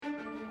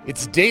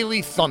It's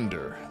Daily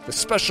Thunder, the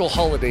special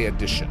holiday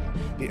edition.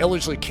 The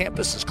Ellerslie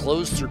campus is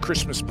closed through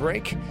Christmas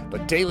break,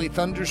 but Daily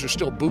Thunders are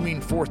still booming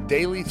forth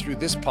daily through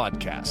this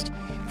podcast.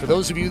 For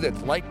those of you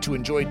that like to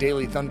enjoy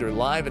Daily Thunder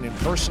live and in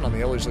person on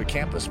the Ellerslie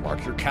campus,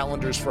 mark your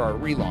calendars for our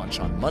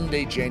relaunch on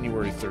Monday,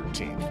 January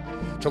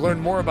 13th. To learn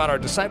more about our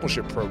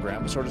discipleship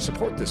programs or to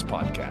support this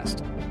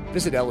podcast,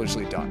 visit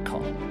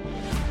Ellerslie.com.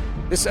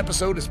 This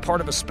episode is part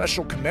of a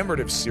special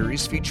commemorative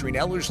series featuring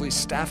Ellerslie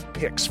staff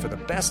picks for the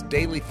best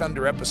Daily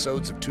Thunder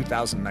episodes of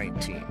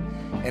 2019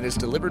 and is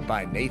delivered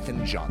by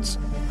Nathan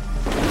Johnson.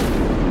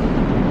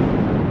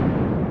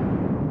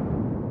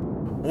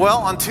 Well,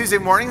 on Tuesday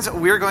mornings,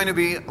 we're going to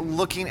be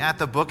looking at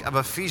the book of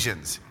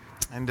Ephesians.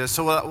 And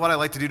so what I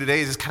like to do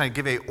today is just kind of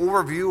give an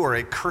overview or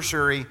a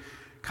cursory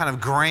kind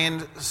of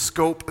grand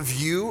scope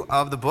view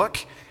of the book.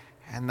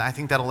 And I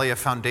think that'll lay a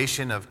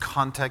foundation of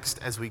context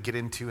as we get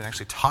into and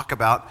actually talk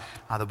about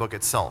the book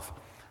itself.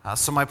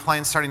 So my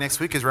plan starting next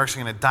week is we're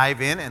actually going to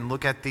dive in and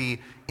look at the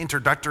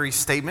introductory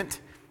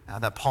statement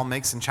that Paul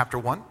makes in chapter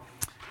 1.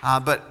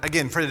 But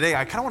again, for today,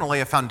 I kind of want to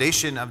lay a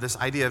foundation of this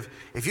idea of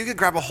if you could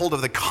grab a hold of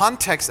the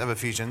context of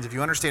Ephesians, if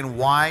you understand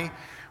why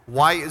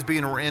it's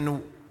being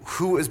written,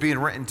 who is being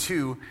written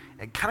to,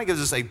 it kind of gives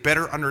us a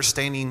better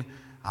understanding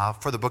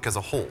for the book as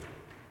a whole.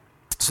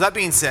 So that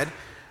being said,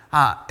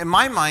 in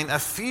my mind,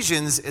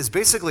 Ephesians is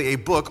basically a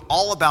book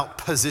all about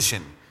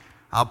position.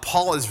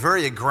 Paul is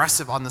very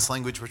aggressive on this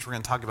language, which we're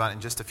going to talk about in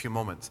just a few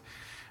moments.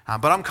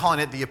 But I'm calling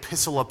it the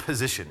epistle of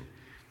position.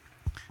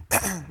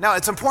 Now,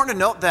 it's important to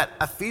note that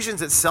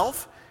Ephesians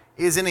itself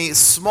is in a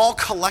small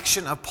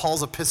collection of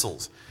Paul's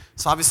epistles.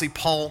 So obviously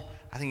Paul,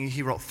 I think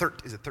he wrote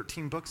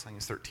 13 books? I think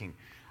it's 13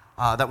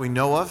 that we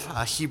know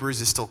of.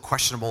 Hebrews is still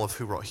questionable of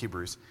who wrote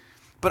Hebrews.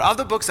 But of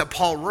the books that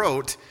Paul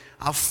wrote,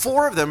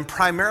 4 of them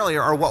primarily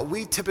are what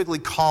we typically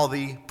call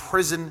the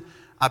prison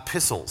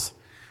epistles.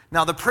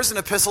 Now, the prison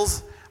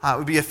epistles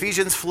would be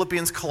Ephesians,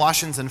 Philippians,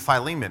 Colossians, and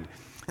Philemon.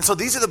 And so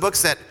these are the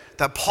books that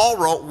Paul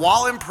wrote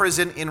while in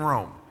prison in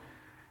Rome.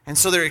 And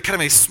so they're kind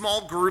of a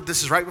small group.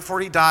 This is right before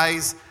he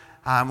dies.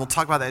 We'll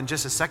talk about that in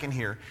just a second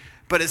here.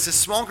 But it's a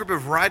small group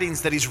of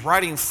writings that he's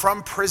writing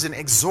from prison,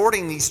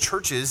 exhorting these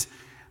churches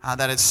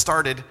that had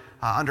started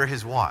under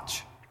his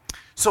watch.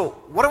 So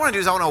what I want to do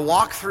is I want to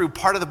walk through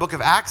part of the book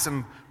of Acts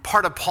and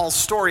part of Paul's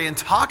story and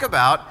talk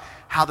about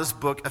how this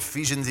book,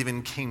 Ephesians,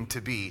 even came to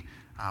be,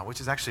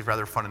 which is actually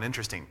rather fun and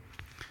interesting.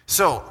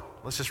 So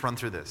let's just run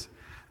through this.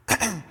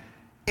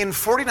 In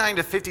 49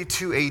 to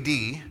 52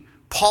 AD,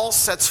 Paul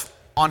sets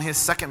on his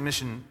second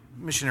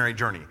missionary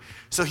journey.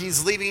 So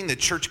he's leaving, the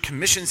church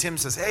commissions him,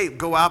 says, hey,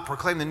 go out,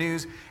 proclaim the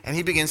news, and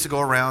he begins to go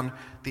around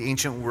the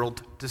ancient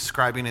world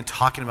describing and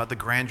talking about the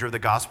grandeur of the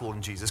gospel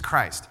in Jesus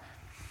Christ.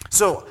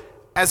 So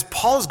as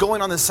Paul is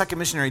going on this second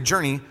missionary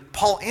journey,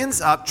 Paul ends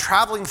up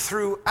traveling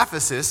through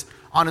Ephesus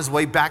on his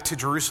way back to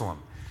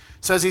Jerusalem.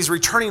 So as he's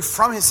returning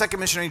from his second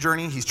missionary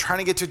journey, he's trying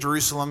to get to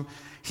Jerusalem.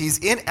 He's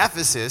in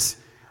Ephesus,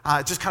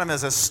 just kind of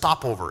as a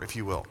stopover, if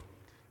you will.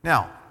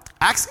 Now,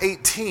 Acts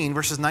 18,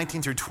 verses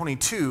 19 through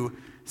 22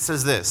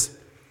 says this,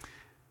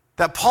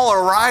 that Paul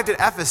arrived at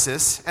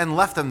Ephesus and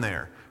left them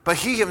there, but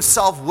he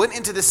himself went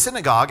into the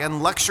synagogue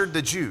and lectured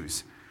the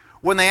Jews.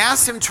 When they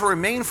asked him to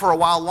remain for a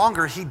while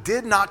longer, he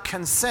did not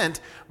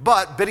consent,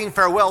 but bidding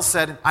farewell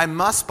said, I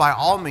must by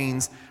all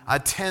means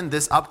attend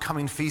this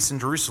upcoming feast in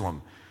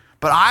Jerusalem.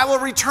 But I will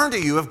return to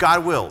you if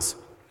God wills.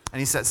 And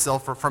he set sail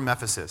from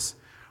Ephesus.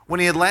 When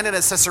he had landed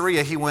at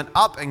Caesarea, he went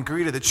up and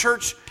greeted the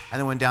church and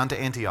then went down to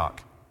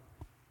Antioch.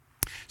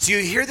 So you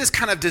hear this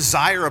kind of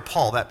desire of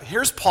Paul, that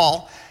here's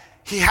Paul,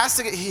 he has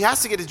to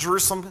get to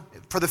Jerusalem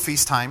for the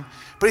feast time,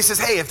 but he says,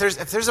 hey, if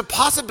there's a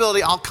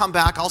possibility, I'll come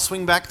back, I'll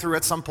swing back through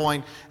at some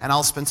point, and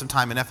I'll spend some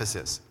time in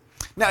Ephesus.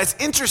 Now, it's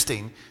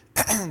interesting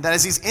that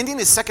as he's ending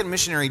his second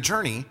missionary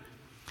journey,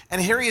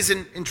 and here he is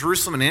in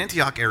Jerusalem and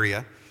Antioch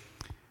area,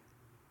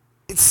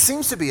 it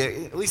seems to be,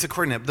 at least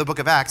according to the book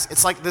of Acts,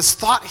 it's like this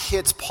thought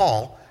hits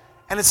Paul,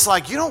 and it's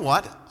like, you know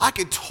what? I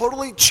could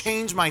totally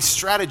change my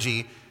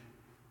strategy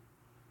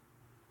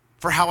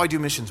for how I do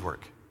missions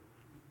work.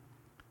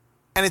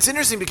 And it's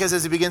interesting because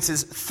as he begins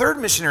his third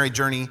missionary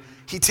journey,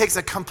 he takes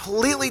a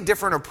completely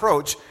different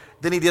approach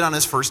than he did on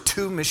his first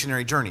 2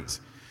 missionary journeys.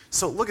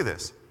 So look at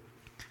this.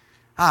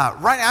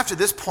 Right after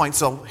this point,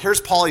 so here's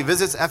Paul, he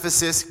visits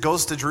Ephesus,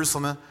 goes to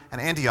Jerusalem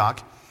and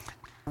Antioch.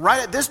 Right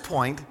at this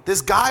point,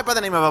 this guy by the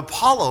name of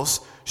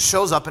Apollos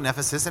shows up in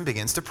Ephesus and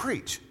begins to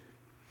preach.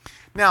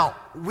 Now,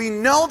 we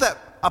know that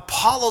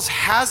Apollos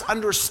has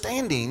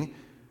understanding,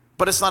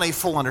 but it's not a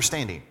full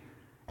understanding.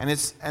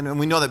 And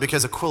we know that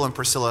because Aquila and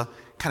Priscilla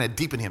kind of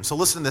deepen him. So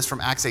listen to this from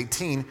Acts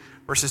 18,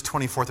 verses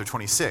 24 through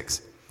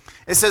 26.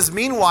 It says,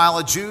 meanwhile,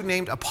 a Jew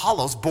named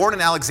Apollos, born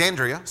in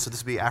Alexandria, so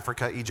this would be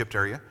Africa, Egypt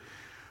area,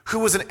 who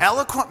was an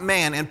eloquent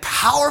man and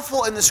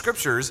powerful in the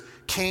scriptures,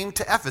 came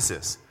to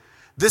Ephesus.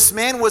 This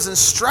man was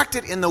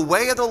instructed in the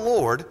way of the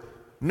Lord,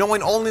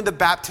 knowing only the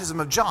baptism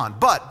of John.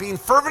 But being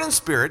fervent in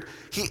spirit,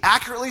 he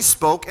accurately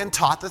spoke and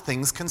taught the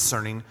things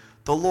concerning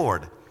the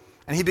Lord.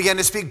 And he began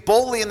to speak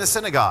boldly in the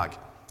synagogue.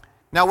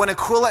 Now, when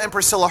Aquila and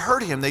Priscilla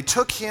heard him, they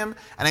took him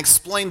and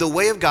explained the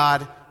way of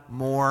God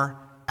more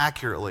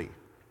accurately.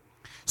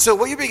 So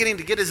what you're beginning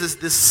to get is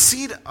this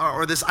seed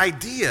or this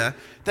idea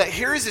that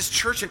here is this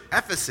church in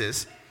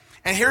Ephesus,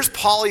 and here's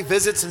Paul. He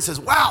visits and says,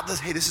 wow,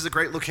 this is a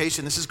great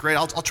location. This is great.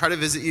 I'll try to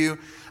visit you.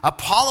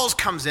 Apollos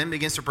comes in,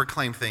 begins to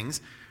proclaim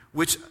things,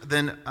 which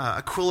then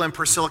Aquila and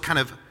Priscilla kind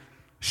of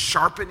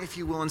sharpen, if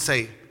you will, and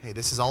say, hey,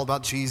 this is all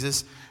about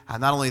Jesus.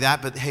 Not only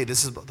that, but hey,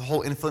 this is the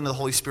whole influence of the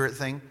Holy Spirit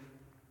thing.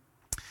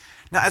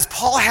 Now, as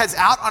Paul heads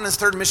out on his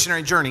third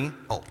missionary journey,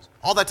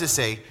 all that to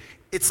say,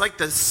 it's like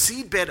the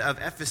seedbed of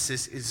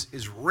Ephesus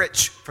is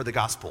rich for the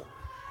gospel.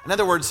 In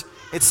other words,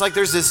 it's like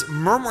there's this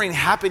murmuring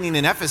happening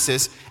in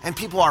Ephesus, and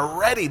people are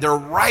ready. They're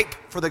ripe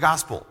for the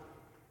gospel.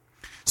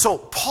 So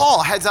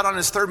Paul heads out on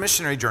his third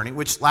missionary journey,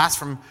 which lasts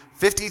from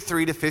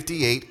 53 to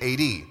 58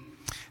 AD.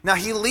 Now,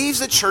 he leaves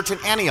the church in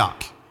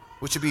Antioch,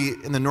 which would be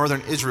in the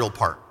northern Israel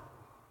part.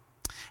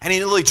 And he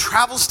literally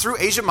travels through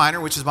Asia Minor,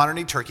 which is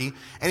modern-day Turkey,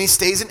 and he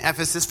stays in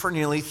Ephesus for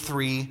nearly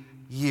 3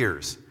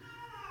 years.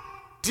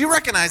 Do you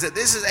recognize that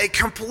this is a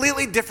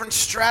completely different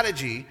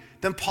strategy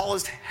than Paul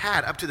has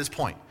had up to this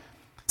point?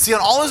 See, on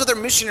all his other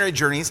missionary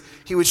journeys,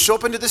 he would show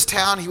up into this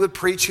town, he would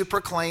preach, he would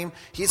proclaim,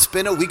 he'd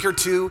spend a week or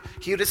two,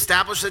 he would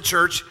establish the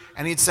church,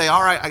 and he'd say,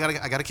 all right, I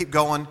gotta keep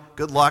going,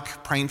 good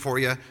luck, praying for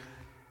you.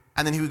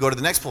 And then he would go to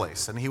the next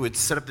place, and he would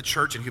set up the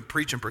church, and he would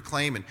preach and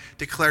proclaim and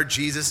declare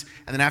Jesus,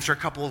 and then after a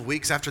couple of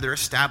weeks, after they're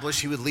established,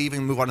 he would leave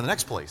and move on to the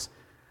next place.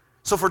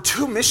 So for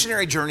 2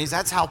 missionary journeys,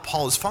 that's how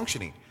Paul is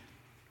functioning.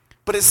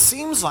 But it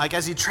seems like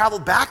as he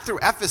traveled back through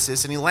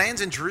Ephesus and he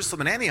lands in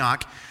Jerusalem and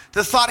Antioch,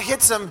 the thought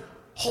hits him,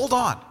 hold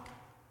on,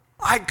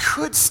 I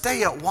could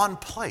stay at one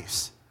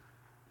place.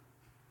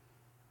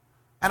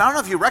 And I don't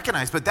know if you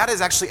recognize, but that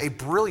is actually a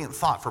brilliant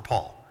thought for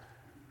Paul.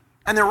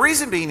 And the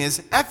reason being is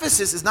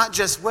Ephesus is not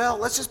just, well,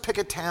 let's just pick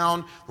a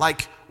town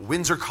like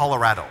Windsor,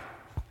 Colorado.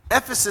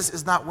 Ephesus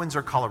is not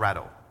Windsor,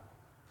 Colorado.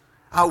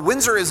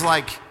 Windsor is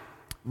like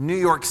New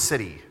York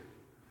City,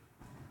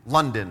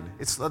 London.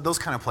 It's those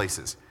kind of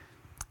places.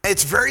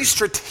 It's very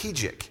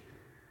strategic.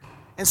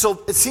 And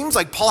so it seems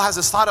like Paul has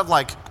this thought of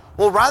like,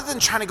 well, rather than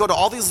trying to go to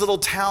all these little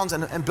towns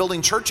and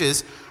building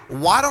churches,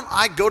 why don't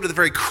I go to the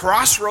very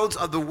crossroads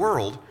of the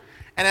world?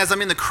 And as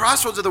I'm in the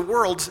crossroads of the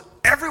world,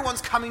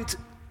 everyone's coming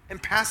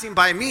and passing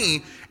by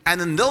me,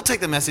 and then they'll take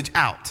the message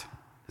out.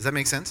 Does that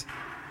make sense?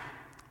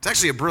 It's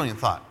actually a brilliant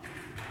thought.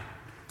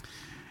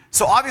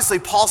 So obviously,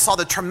 Paul saw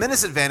the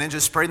tremendous advantage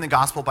of spreading the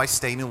gospel by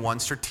staying in one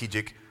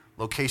strategic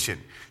location.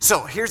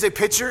 So here's a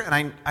picture,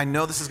 and I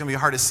know this is going to be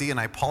hard to see, and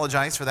I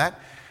apologize for that.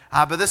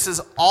 But this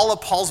is all of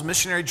Paul's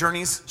missionary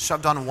journeys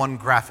shoved on one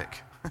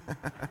graphic.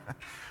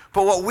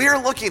 But what we're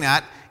looking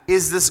at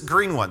is this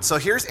green one. So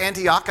here's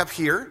Antioch up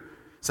here.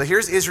 So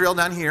here's Israel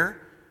down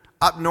here.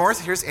 Up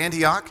north, here's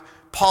Antioch.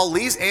 Paul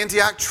leaves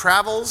Antioch,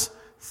 travels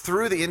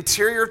through the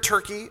interior of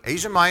Turkey,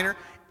 Asia Minor,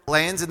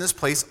 lands in this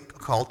place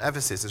called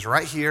Ephesus. It's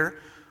right here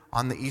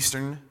on the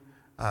eastern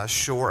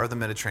shore of the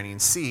Mediterranean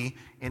Sea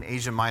in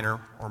Asia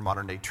Minor or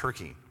modern-day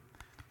Turkey.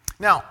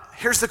 Now,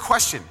 here's the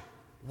question.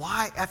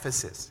 Why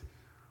Ephesus?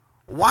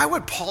 Why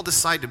would Paul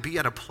decide to be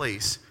at a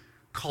place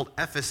called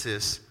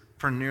Ephesus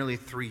for nearly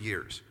 3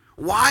 years?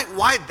 Why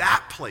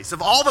that place?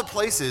 Of all the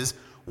places,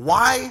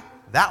 why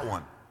that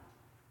one?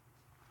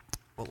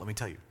 Well, let me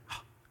tell you.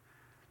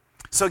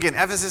 So again,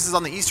 Ephesus is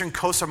on the eastern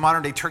coast of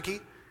modern-day Turkey.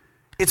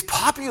 Its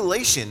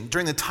population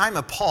during the time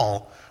of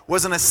Paul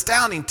was an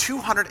astounding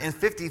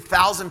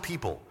 250,000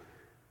 people.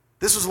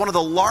 This was one of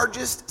the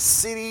largest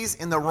cities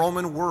in the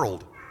Roman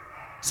world.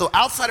 So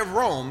outside of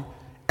Rome,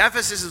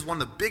 Ephesus is one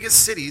of the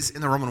biggest cities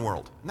in the Roman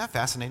world. Isn't that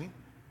fascinating?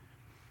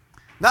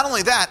 Not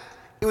only that,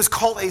 it was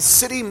called a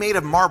city made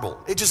of marble.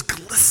 It just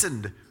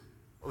glistened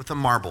with the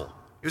marble.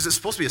 It was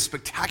supposed to be a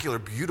spectacular,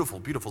 beautiful,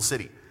 beautiful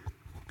city.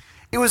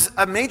 It was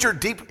the major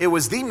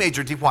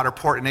deep water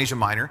port in Asia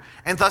Minor,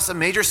 and thus a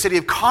major city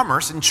of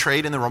commerce and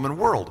trade in the Roman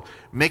world,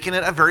 making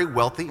it a very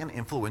wealthy and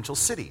influential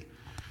city.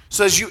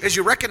 So as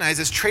you recognize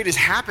this trade is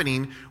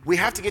happening, we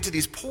have to get to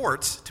these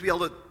ports to be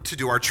able to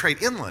do our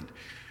trade inland.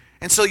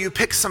 And so you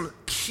pick some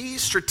key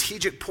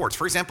strategic ports.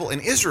 For example, in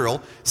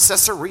Israel,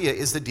 Caesarea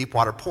is the deep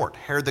water port.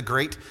 Herod the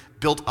Great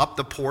built up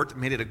the port,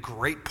 made it a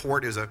great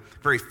port. It was a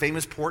very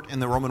famous port in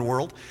the Roman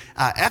world.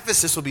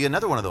 Ephesus will be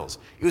another one of those.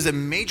 It was a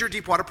major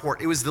deep water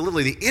port. It was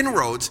literally the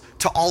inroads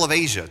to all of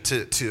Asia,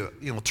 to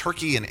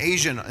Turkey and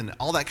Asia and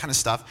all that kind of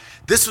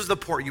stuff. This was the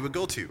port you would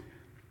go to.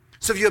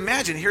 So if you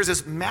imagine, here's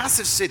this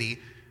massive city,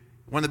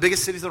 one of the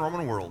biggest cities in the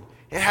Roman world.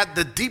 It had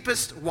the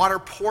deepest water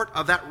port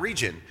of that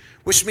region,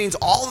 which means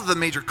all of the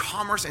major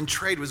commerce and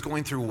trade was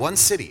going through one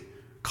city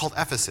called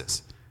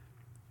Ephesus.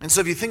 And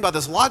so if you think about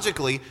this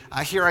logically,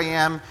 here I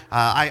am,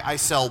 I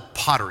sell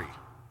pottery,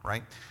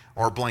 right?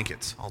 Or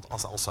blankets.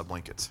 I'll sell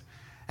blankets.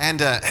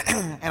 And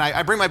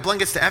I bring my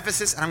blankets to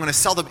Ephesus, and I'm going to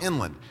sell them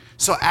inland.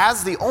 So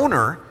as the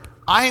owner,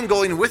 I am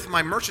going with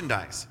my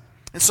merchandise.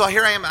 And so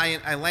here I am,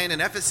 I land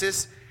in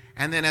Ephesus,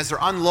 and then as they're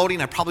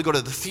unloading, I probably go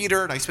to the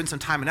theater, and I spend some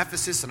time in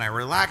Ephesus, and I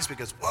relax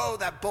because, whoa,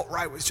 that boat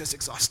ride was just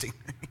exhausting.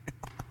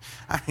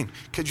 I mean,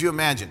 could you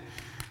imagine?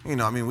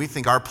 We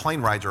think our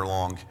plane rides are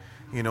long,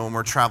 when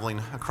we're traveling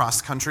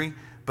across the country.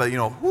 But,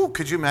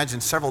 could you imagine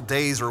several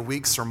days or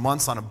weeks or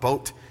months on a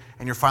boat,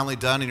 and you're finally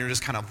done, and you're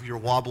just you're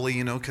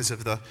wobbly, because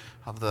of the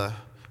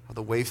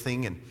wave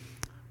thing, and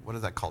what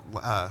is that called?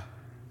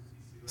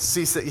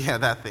 Seasick, yeah,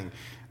 that thing.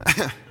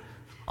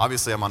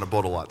 Obviously, I'm on a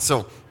boat a lot,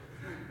 so.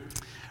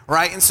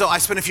 Right, and so I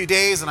spend a few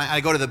days, and I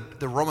go to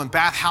the Roman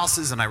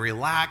bathhouses, and I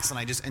relax, and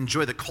I just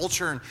enjoy the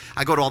culture, and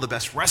I go to all the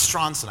best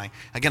restaurants, and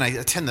I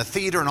attend the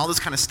theater and all this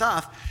kind of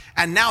stuff.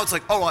 And now it's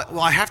like,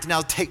 I have to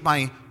now take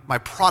my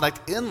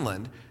product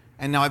inland,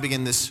 and now I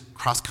begin this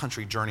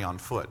cross-country journey on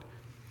foot.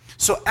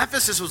 So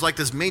Ephesus was like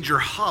this major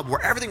hub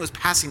where everything was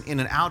passing in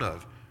and out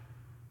of.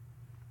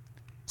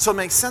 So it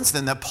makes sense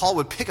then that Paul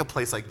would pick a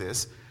place like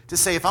this to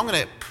say, if I'm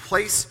going to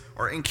place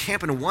or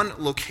encamp in one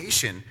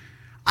location,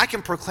 I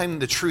can proclaim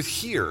the truth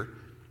here,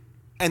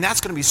 and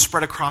that's going to be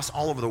spread across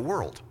all over the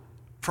world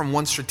from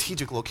one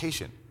strategic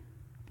location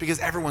because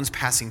everyone's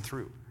passing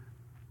through.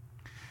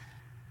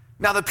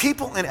 Now, the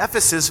people in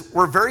Ephesus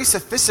were very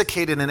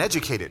sophisticated and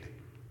educated.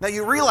 Now,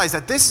 you realize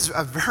that this is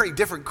a very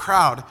different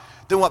crowd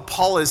than what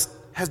Paul has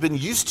been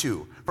used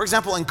to. For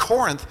example, in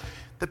Corinth,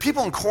 the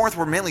people in Corinth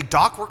were mainly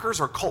dock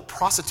workers or cult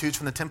prostitutes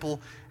from the temple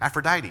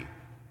Aphrodite.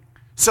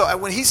 So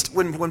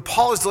when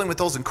Paul is dealing with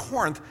those in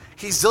Corinth,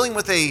 he's dealing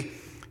with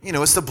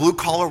it's the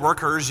blue-collar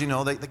workers, they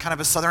kind of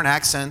a southern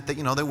accent, that,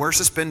 they wear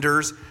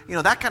suspenders,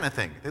 that kind of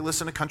thing. They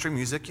listen to country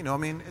music,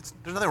 there's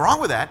nothing wrong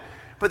with that.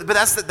 But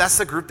that's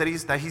the group that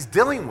he's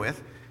dealing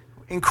with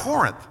in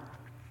Corinth.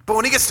 But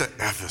when he gets to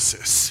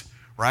Ephesus,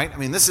 right?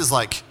 This is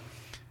like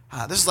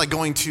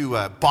going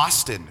to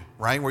Boston,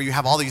 right? Where you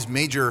have all these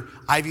major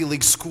Ivy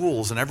League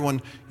schools and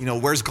everyone,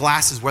 wears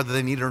glasses whether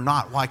they need it or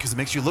not. Why? Because it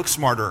makes you look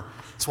smarter.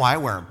 That's why I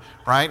wear them,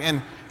 right?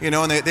 And,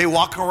 and they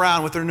walk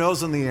around with their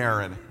nose in the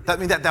air. And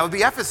that would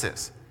be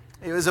Ephesus.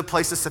 It was a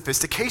place of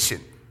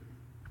sophistication.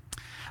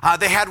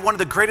 They had one of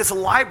the greatest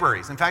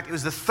libraries. In fact, it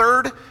was the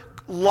third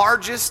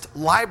largest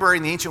library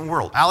in the ancient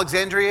world.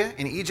 Alexandria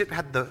in Egypt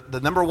had the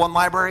number one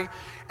library.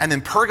 And then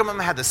Pergamum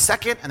had the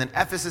second. And then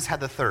Ephesus had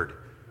the third.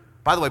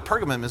 By the way,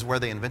 Pergamum is where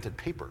they invented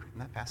paper. Isn't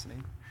that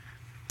fascinating?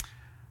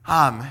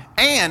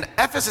 And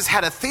Ephesus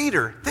had a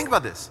theater. Think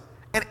about this.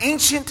 An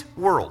ancient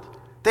world.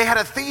 They had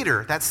a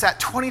theater that sat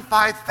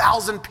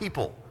 25,000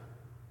 people.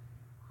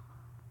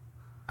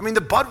 The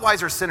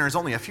Budweiser Center is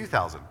only a few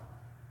thousand.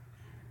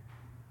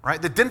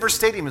 Right? The Denver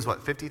Stadium is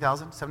what,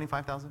 50,000,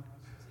 75,000?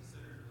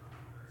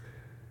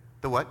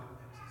 The what?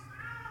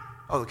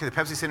 Oh, okay, the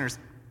Pepsi Center's.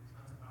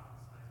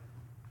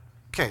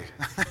 Okay,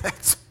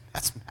 that's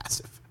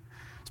massive.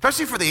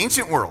 Especially for the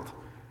ancient world.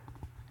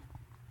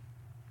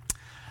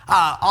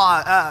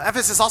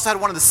 Ephesus also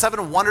had one of the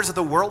 7 wonders of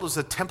the world. It was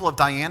the Temple of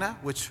Diana,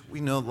 which we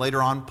know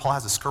later on Paul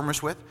has a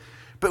skirmish with.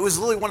 But it was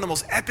literally one of the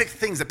most epic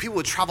things that people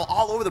would travel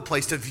all over the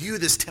place to view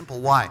this temple.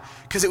 Why?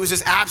 Because it was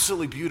just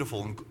absolutely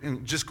beautiful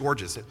and just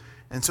gorgeous.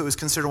 And so it was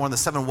considered one of the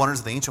 7 wonders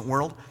of the ancient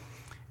world.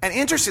 And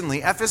interestingly,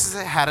 Ephesus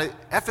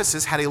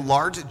had a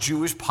large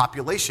Jewish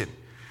population.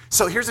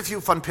 So here's a few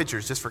fun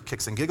pictures just for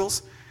kicks and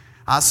giggles.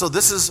 So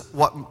this is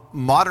what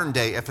modern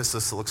day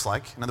Ephesus looks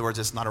like. In other words,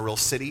 it's not a real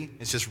city.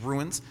 It's just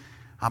ruins.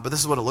 But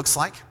this is what it looks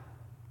like.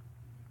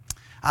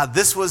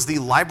 This was the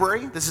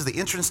library. This is the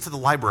entrance to the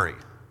library.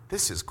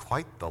 This is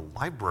quite the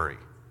library.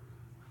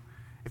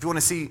 If you want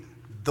to see,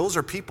 those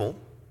are people.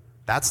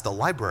 That's the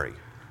library.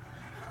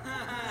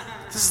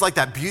 This is like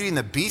that Beauty and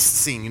the Beast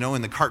scene,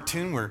 in the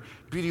cartoon where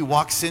Beauty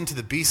walks into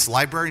the Beast's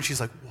library and she's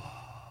like, whoa,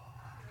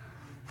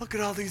 look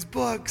at all these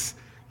books.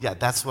 Yeah,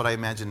 that's what I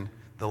imagine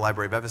the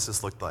library of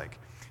Ephesus looked like.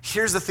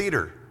 Here's the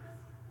theater. Isn't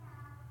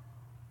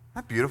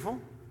that beautiful?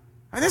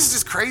 This is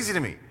just crazy to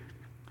me.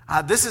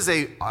 This is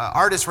a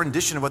artist's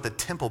rendition of what the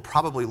temple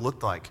probably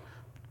looked like,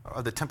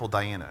 or the Temple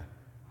Diana.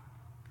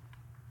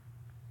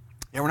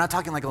 Yeah, we're not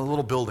talking like a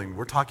little building.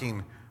 We're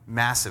talking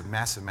massive,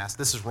 massive, massive.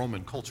 This is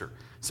Roman culture.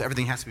 So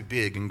everything has to be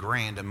big and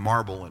grand and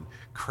marble and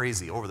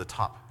crazy, over the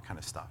top kind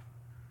of stuff.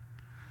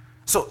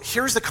 So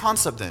here's the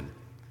concept then.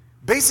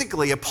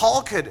 Basically, if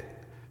Paul could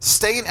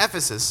stay in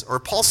Ephesus, or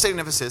Paul stayed in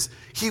Ephesus,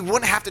 he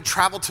wouldn't have to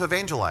travel to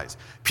evangelize.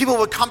 People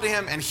would come to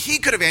him and he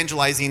could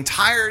evangelize the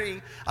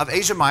entirety of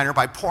Asia Minor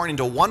by pouring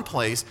into one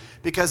place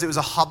because it was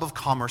a hub of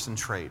commerce and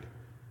trade.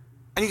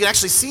 And you can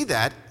actually see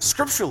that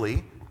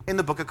scripturally in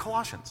the book of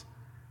Colossians.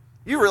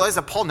 You realize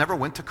that Paul never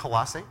went to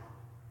Colossae?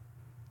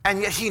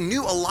 And yet he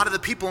knew a lot of the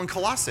people in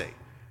Colossae.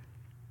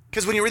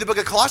 Because when you read the book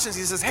of Colossians,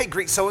 he says, hey,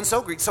 greet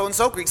so-and-so, greet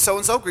so-and-so, greet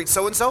so-and-so, greet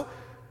so-and-so.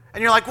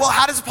 And you're like, well,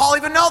 how does Paul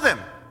even know them?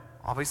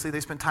 Obviously, they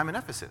spent time in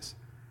Ephesus.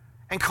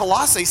 And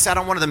Colossae sat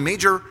on one of the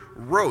major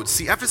roads.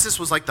 See, Ephesus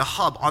was like the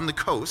hub on the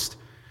coast.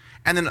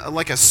 And then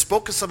like a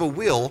spokes of a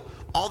wheel,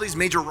 all these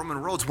major Roman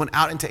roads went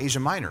out into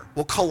Asia Minor.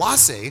 Well,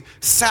 Colossae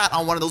sat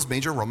on one of those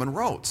major Roman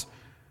roads.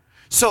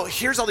 So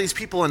here's all these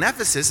people in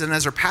Ephesus, and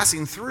as they're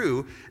passing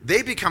through,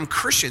 they become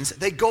Christians.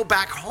 They go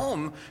back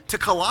home to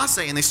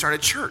Colossae, and they start a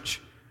church.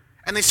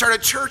 And they start a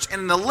church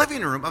in the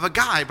living room of a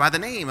guy by the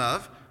name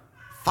of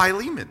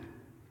Philemon.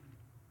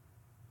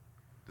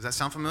 Does that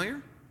sound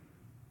familiar?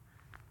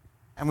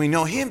 And we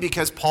know him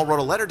because Paul wrote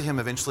a letter to him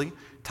eventually,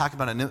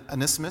 talking about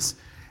Onesimus.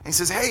 And he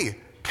says, hey,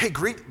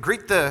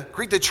 greet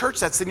the church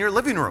that's in your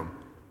living room.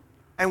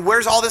 And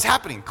where's all this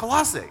happening?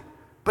 Colossae.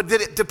 But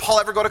did Paul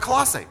ever go to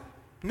Colossae?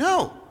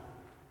 No. Isn't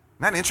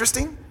that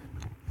interesting?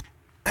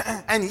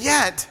 And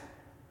yet,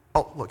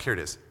 oh, look, here it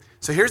is.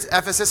 So here's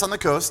Ephesus on the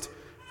coast.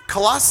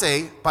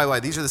 Colossae, by the way,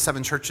 these are the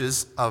 7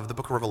 churches of the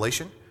book of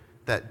Revelation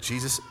that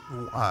Jesus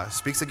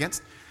speaks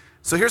against.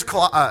 So here's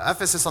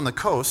Ephesus on the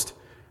coast.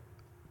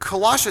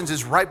 Colossians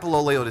is right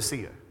below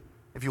Laodicea,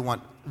 if you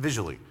want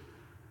visually.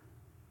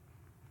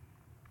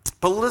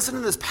 But listen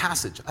to this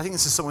passage. I think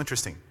this is so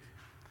interesting.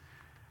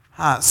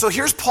 So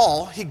here's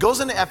Paul. He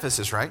goes into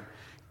Ephesus, right?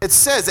 It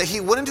says that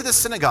he went into the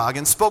synagogue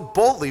and spoke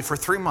boldly for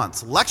 3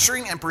 months,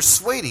 lecturing and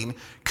persuading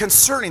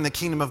concerning the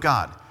kingdom of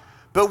God.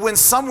 But when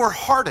some were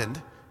hardened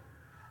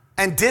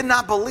and did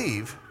not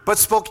believe, but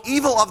spoke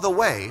evil of the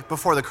way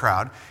before the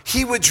crowd,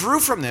 he withdrew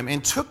from them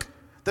and took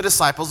the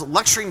disciples,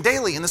 lecturing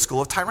daily in the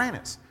school of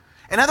Tyrannus.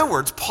 In other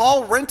words,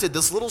 Paul rented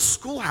this little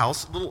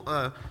schoolhouse,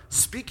 little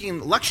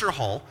speaking lecture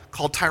hall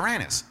called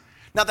Tyrannus.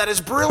 Now that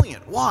is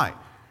brilliant. Why?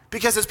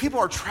 Because as people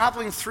are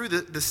traveling through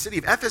the city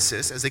of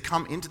Ephesus, as they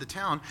come into the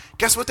town,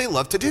 guess what they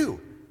love to do?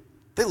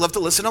 They love to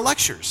listen to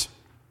lectures.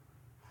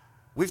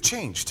 We've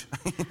changed.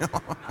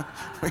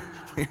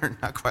 We are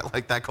not quite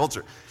like that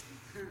culture.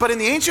 But in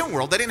the ancient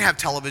world, they didn't have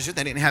television,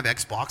 they didn't have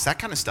Xbox, that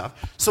kind of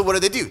stuff. So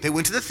what did? They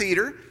went to the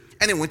theater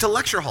and they went to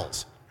lecture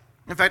halls.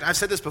 In fact, I've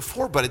said this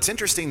before, but it's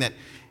interesting that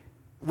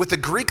with the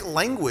Greek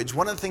language,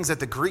 one of the things that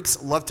the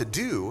Greeks loved to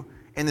do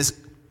in this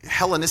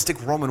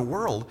Hellenistic Roman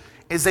world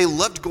is they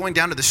loved going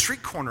down to the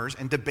street corners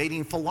and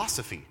debating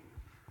philosophy,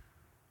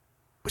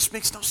 which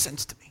makes no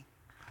sense to me.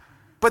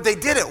 But they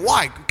did it.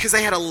 Why? Because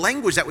they had a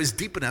language that was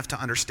deep enough to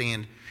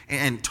understand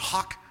and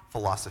talk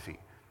philosophy.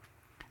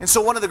 And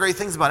so one of the great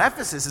things about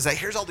Ephesus is that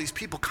here's all these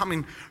people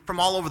coming from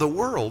all over the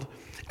world,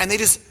 and they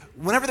just,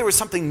 whenever there was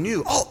something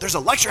new, oh, there's a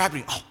lecture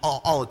happening,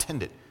 I'll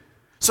attend it.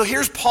 So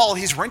here's Paul,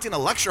 he's renting a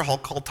lecture hall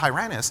called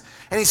Tyrannus,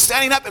 and he's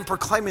standing up and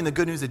proclaiming the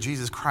good news of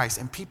Jesus Christ,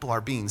 and people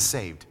are being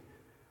saved.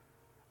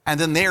 And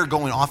then they're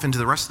going off into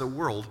the rest of the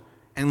world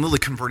and literally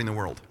converting the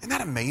world. Isn't that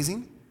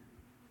amazing?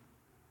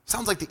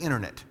 Sounds like the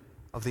internet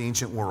of the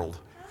ancient world.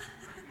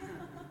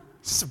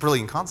 It's just a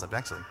brilliant concept,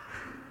 actually.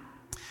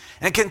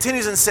 And it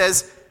continues and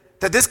says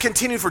that this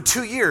continued for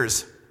 2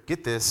 years,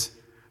 get this,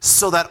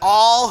 so that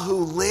all who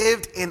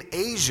lived in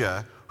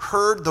Asia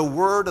heard the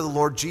word of the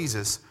Lord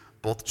Jesus,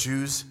 both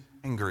Jews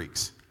and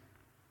Greeks.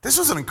 This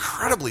was an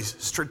incredibly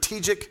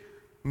strategic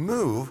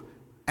move,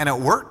 and it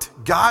worked.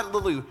 God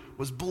literally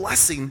was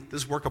blessing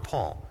this work of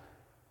Paul.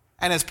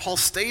 And as Paul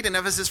stayed in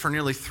Ephesus for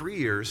nearly 3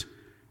 years,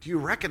 do you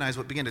recognize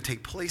what began to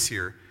take place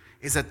here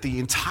is that the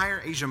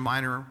entire Asia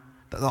Minor,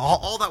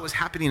 all that was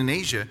happening in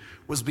Asia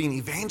was being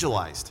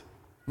evangelized.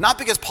 Not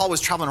because Paul was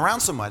traveling around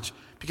so much,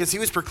 because he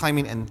was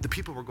proclaiming and the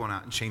people were going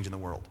out and changing the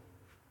world.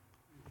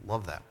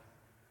 Love that.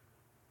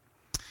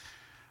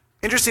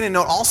 Interesting to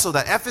note also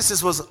that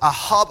Ephesus was a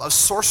hub of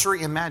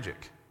sorcery and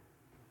magic.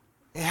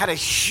 It had a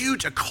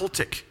huge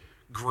occultic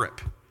grip.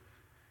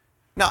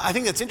 Now, I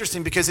think that's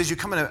interesting because as you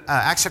come into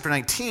Acts chapter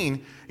 19,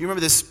 you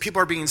remember this,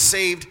 people are being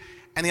saved,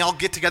 and they all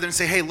get together and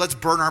say, hey, let's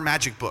burn our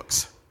magic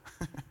books.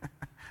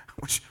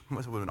 Which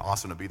would have been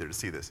awesome to be there to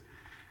see this.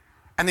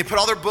 And they put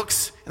all their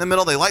books in the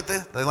middle, they light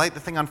the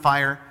thing on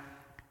fire,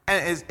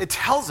 and it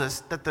tells us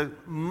that the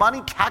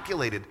money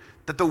calculated,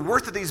 that the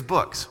worth of these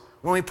books,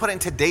 when we put it in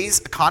today's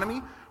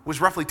economy, was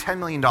roughly $10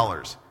 million.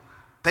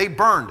 They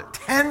burned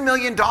 $10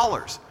 million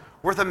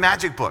worth of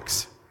magic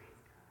books.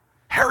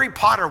 Harry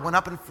Potter went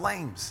up in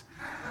flames.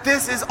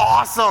 This is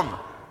awesome.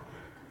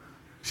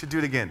 Should do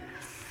it again.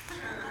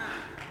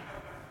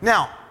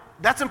 Now,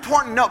 that's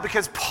important to note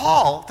because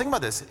Paul, think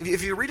about this.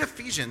 If you read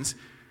Ephesians,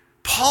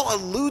 Paul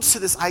alludes to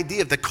this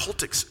idea of the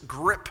cultic's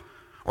grip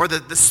or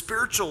the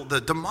spiritual,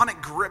 the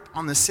demonic grip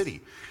on the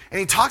city. And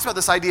he talks about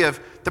this idea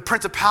of the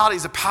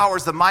principalities, the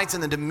powers, the mights,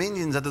 and the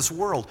dominions of this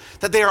world,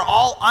 that they are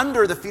all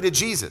under the feet of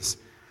Jesus.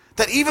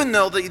 That even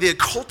though the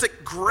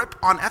occultic grip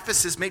on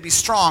Ephesus may be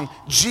strong,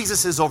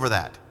 Jesus is over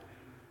that.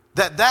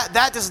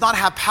 That does not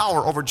have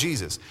power over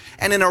Jesus.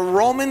 And in a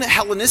Roman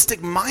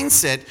Hellenistic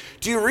mindset,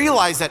 do you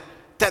realize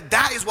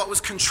that is what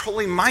was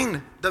controlling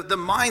the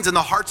minds and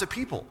the hearts of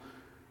people?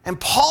 And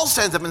Paul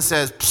stands up and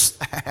says,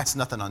 that's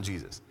nothing on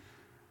Jesus.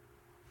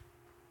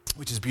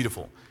 Which is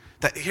beautiful.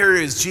 That here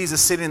is Jesus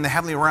sitting in the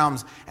heavenly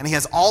realms, and he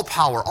has all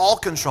power, all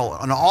control,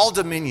 and all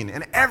dominion,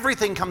 and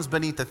everything comes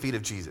beneath the feet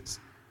of Jesus.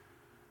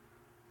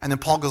 And then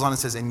Paul goes on and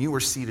says, and you were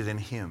seated in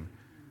him,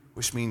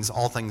 which means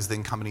all things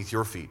then come beneath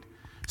your feet.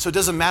 So it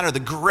doesn't matter the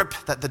grip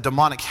that the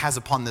demonic has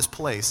upon this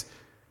place,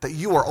 that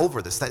you are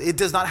over this, that it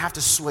does not have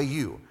to sway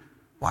you.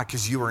 Why?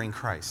 Because you are in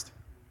Christ.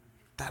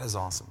 That is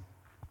awesome.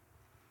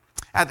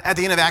 At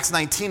the end of Acts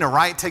 19, a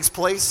riot takes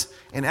place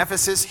in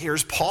Ephesus.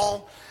 Here's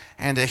Paul,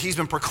 and he's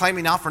been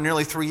proclaiming now for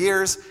nearly 3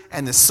 years,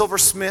 and the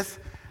silversmith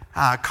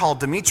called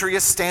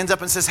Demetrius stands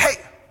up and says,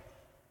 hey,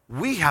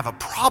 we have a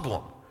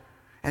problem.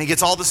 And he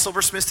gets all the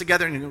silversmiths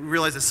together, and you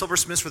realize that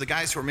silversmiths were the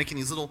guys who were making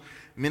these little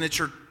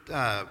miniature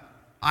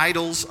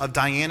idols of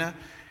Diana,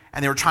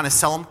 and they were trying to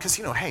sell them because,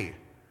 hey,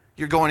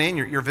 you're going in,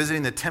 you're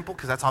visiting the temple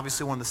because that's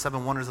obviously one of the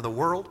 7 wonders of the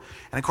world.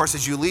 And of course,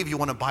 as you leave, you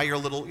want to buy your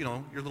little,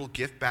 your little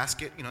gift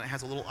basket. It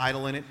has a little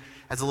idol in it,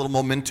 as a little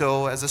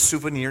memento, as a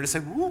souvenir to say,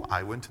 "Ooh,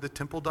 I went to the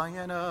temple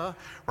Diana,"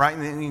 right?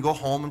 And then you go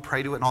home and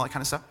pray to it and all that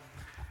kind of stuff.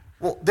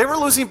 Well, they were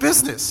losing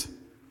business.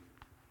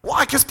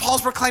 Why? Because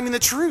Paul's proclaiming the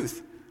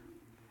truth.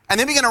 And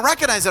they begin to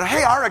recognize that,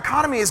 hey, our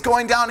economy is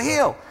going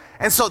downhill.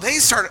 And so they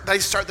start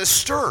this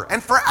stir.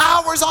 And for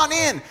hours on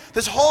end,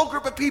 this whole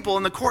group of people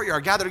in the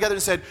courtyard gathered together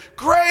and said,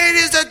 "Great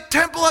is the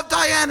temple of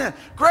Diana.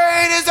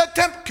 Great is the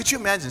temple." Could you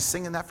imagine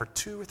singing that for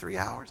 2 or 3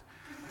 hours?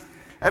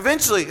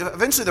 Eventually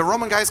the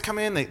Roman guys come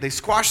in, they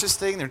squash this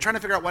thing, they're trying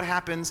to figure out what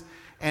happens,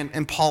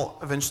 and Paul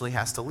eventually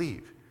has to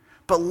leave.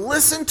 But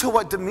listen to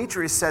what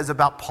Demetrius says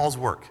about Paul's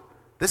work.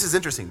 This is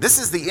interesting. This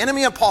is the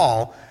enemy of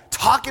Paul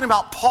talking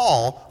about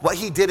Paul, what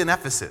he did in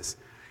Ephesus.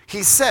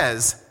 He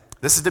says,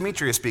 this is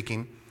Demetrius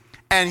speaking,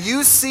 "And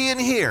you see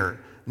and hear,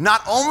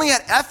 not only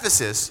at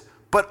Ephesus,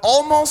 but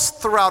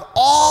almost throughout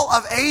all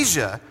of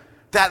Asia,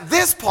 that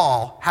this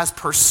Paul has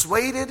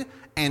persuaded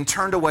and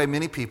turned away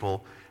many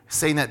people,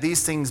 saying that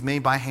these things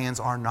made by hands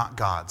are not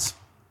God's."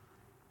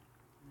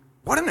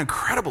 What an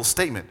incredible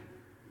statement.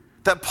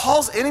 That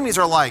Paul's enemies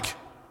are like,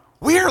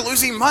 we are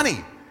losing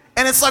money.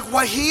 And it's like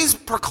what he's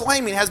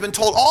proclaiming has been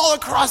told all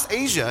across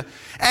Asia.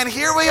 And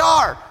here we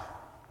are.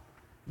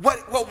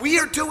 What we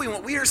are doing,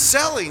 what we are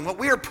selling, what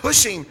we are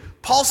pushing,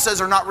 Paul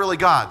says are not really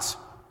God's.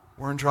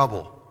 We're in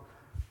trouble.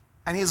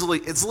 And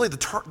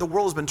the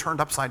world has been turned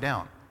upside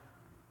down.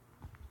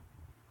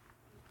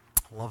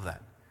 I love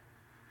that.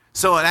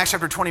 So in Acts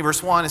chapter 20,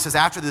 verse 1, it says,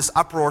 "After this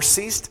uproar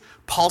ceased,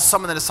 Paul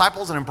summoned the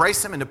disciples and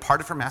embraced them and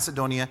departed from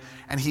Macedonia."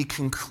 And he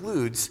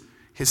concludes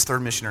his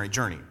 3rd missionary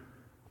journey.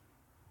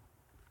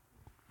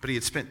 But he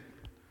had spent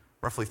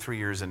roughly 3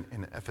 years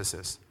in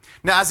Ephesus.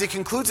 Now, as he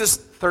concludes his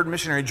 3rd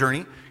missionary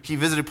journey, he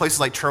visited places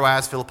like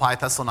Troas, Philippi,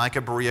 Thessalonica,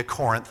 Berea,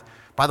 Corinth.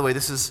 By the way,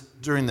 this is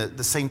during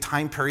the same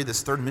time period,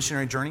 this 3rd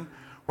missionary journey,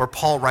 where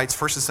Paul writes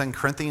 1st and 2nd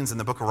Corinthians in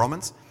the book of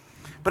Romans.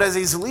 But as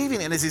he's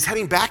leaving and as he's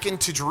heading back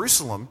into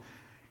Jerusalem,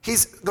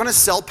 he's going to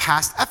sail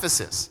past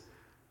Ephesus.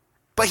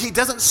 But he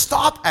doesn't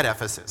stop at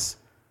Ephesus.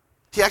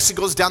 He actually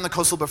goes down the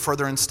coast a little bit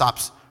further and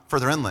stops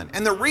further inland.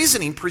 And the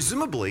reasoning,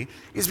 presumably,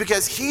 is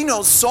because he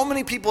knows so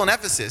many people in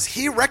Ephesus,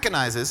 he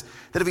recognizes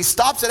that if he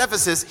stops at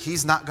Ephesus,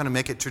 he's not going to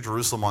make it to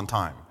Jerusalem on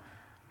time.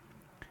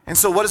 And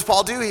so what does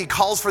Paul do? He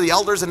calls for the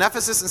elders in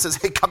Ephesus and says,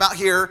 "Hey, come out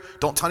here.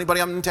 Don't tell anybody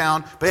I'm in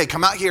town, but hey,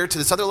 come out here to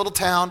this other little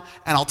town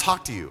and I'll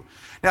talk to you."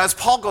 Now, as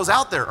Paul goes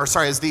out there,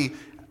 as the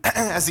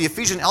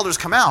Ephesian elders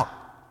come out,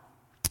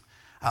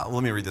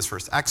 let me read this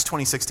first. Acts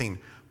 20:16.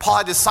 "Paul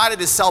had decided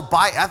to sail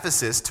by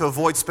Ephesus to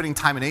avoid spending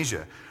time in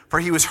Asia, for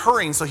he was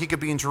hurrying so he could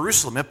be in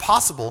Jerusalem, if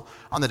possible,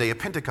 on the day of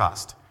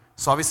Pentecost."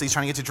 So obviously he's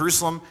trying to get to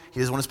Jerusalem. He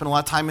doesn't want to spend a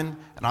lot of time in,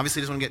 and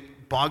obviously he doesn't want to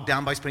get bogged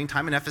down by spending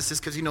time in Ephesus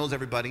because he knows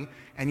everybody.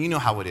 And you know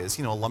how it is,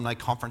 alumni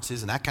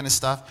conferences and that kind of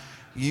stuff.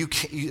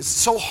 It's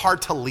so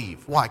hard to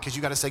leave. Why? Because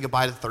you got to say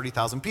goodbye to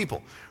 30,000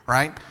 people,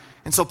 right?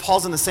 And so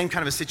Paul's in the same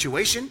kind of a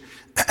situation.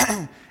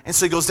 And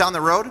so he goes down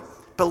the road.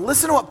 But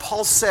listen to what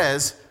Paul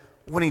says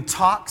when he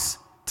talks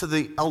to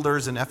the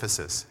elders in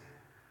Ephesus.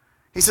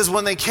 He says,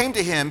 "When they came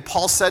to him,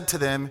 Paul said to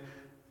them,"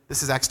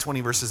 this is Acts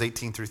 20, verses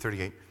 18 through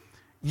 38,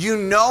 "You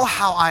know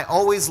how I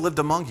always lived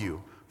among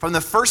you from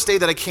the first day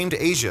that I came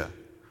to Asia,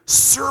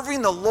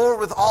 serving the Lord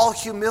with all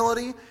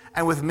humility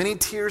and with many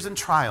tears and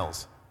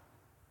trials."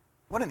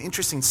 What an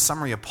interesting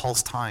summary of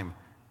Paul's time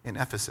in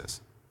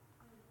Ephesus.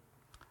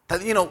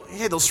 That,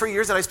 hey, those 3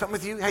 years that I spent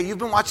with you, hey, you've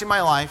been watching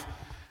my life.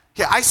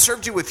 Yeah, I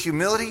served you with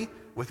humility,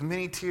 with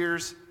many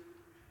tears,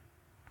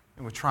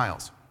 and with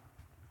trials,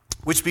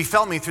 which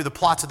befell me through the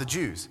plots of the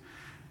Jews.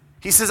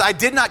 He says, "I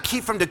did not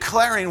keep from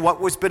declaring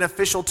what was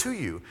beneficial to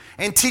you,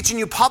 and teaching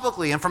you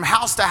publicly and from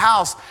house to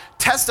house,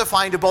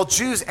 testifying to both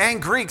Jews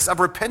and Greeks of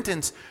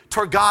repentance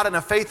toward God and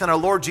of faith in our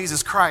Lord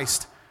Jesus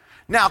Christ.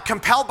 Now,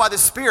 compelled by the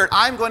Spirit,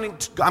 I'm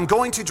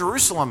going to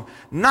Jerusalem,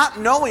 not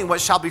knowing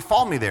what shall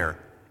befall me there,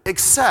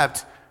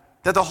 except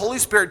that the Holy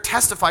Spirit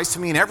testifies to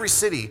me in every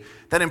city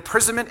that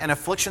imprisonment and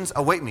afflictions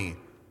await me.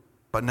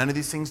 But none of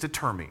these things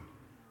deter me."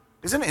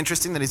 Isn't it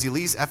interesting that as he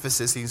leaves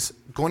Ephesus, he's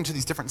going to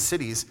these different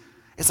cities,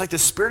 it's like the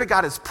Spirit of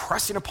God is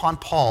pressing upon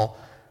Paul,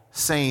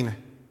 saying,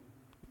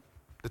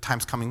 the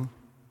time's coming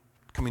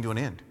to an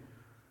end.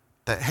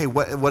 That, hey,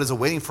 what is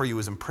awaiting for you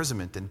is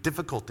imprisonment and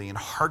difficulty and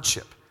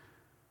hardship.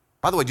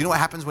 By the way, do you know what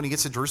happens when he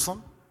gets to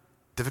Jerusalem?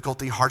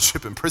 Difficulty,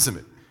 hardship,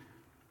 imprisonment.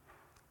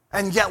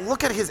 And yet,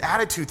 look at his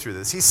attitude through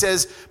this. He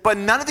says, "But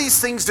none of these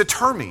things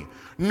deter me,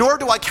 nor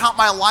do I count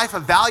my life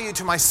of value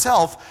to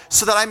myself,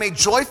 so that I may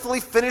joyfully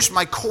finish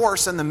my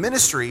course in the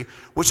ministry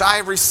which I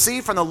have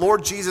received from the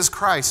Lord Jesus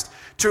Christ,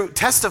 to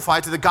testify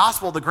to the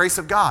gospel of the grace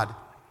of God.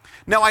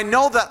 Now I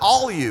know that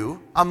all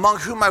you, among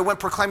whom I went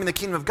proclaiming the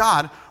kingdom of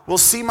God, will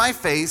see my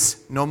face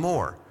no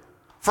more.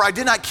 For I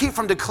did not keep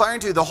from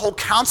declaring to you the whole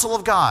counsel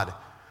of God.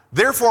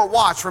 Therefore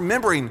watch,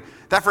 remembering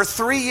that for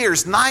 3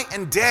 years, night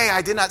and day,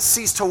 I did not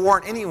cease to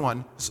warn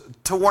everyone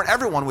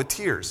with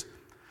tears.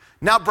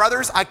 Now,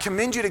 brothers, I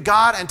commend you to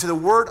God and to the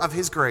word of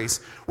his grace,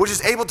 which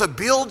is able to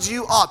build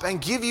you up and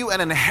give you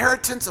an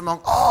inheritance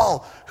among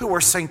all who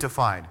are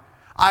sanctified.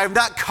 I have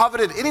not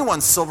coveted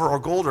anyone's silver or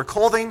gold or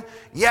clothing.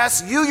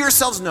 Yes, you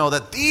yourselves know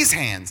that these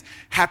hands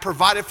have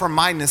provided for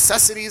my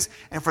necessities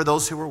and for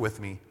those who were with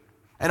me.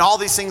 And all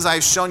these things I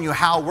have shown you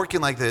how,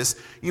 working like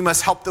this, you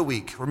must help the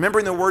weak,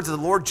 remembering the words of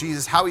the Lord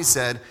Jesus, how he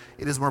said,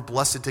 it is more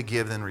blessed to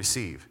give than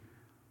receive.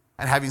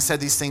 And having said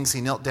these things,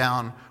 he knelt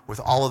down with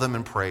all of them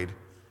and prayed.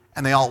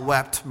 And they all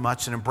wept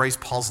much and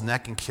embraced Paul's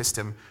neck and kissed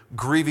him,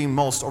 grieving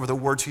most over the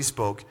words he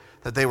spoke,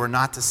 that they were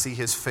not to see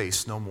his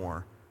face no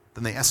more.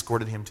 Then they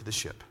escorted him to the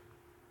ship.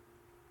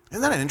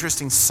 Isn't that an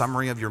interesting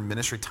summary of your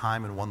ministry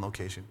time in one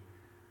location?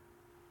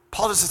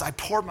 Paul just says, I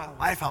poured my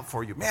life out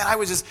for you. Man, I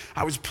was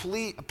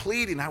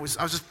pleading. I was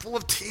just full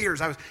of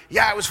tears. I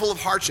was full of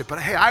hardship. But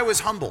hey, I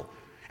was humble.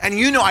 And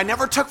you know I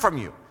never took from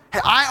you. Hey,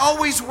 I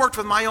always worked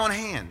with my own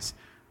hands.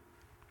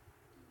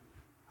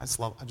 I just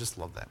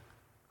love that.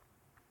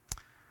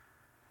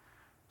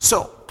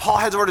 So Paul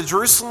heads over to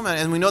Jerusalem,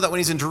 and we know that when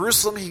he's in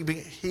Jerusalem, he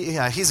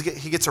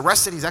gets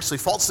arrested. He's actually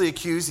falsely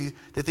accused.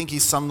 They think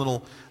he's some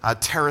little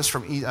terrorist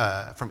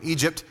from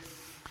Egypt,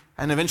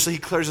 and eventually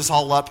he clears this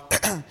all up.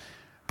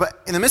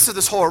 But in the midst of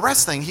this whole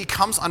arrest thing, he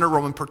comes under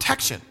Roman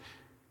protection.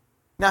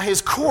 Now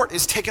his court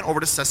is taken over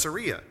to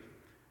Caesarea,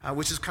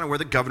 which is kind of where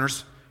the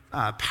governor's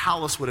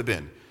palace would have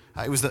been.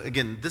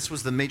 This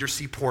was the major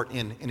seaport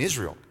in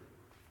Israel,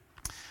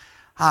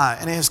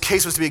 and his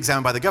case was to be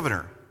examined by the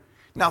governor.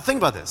 Now, think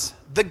about this.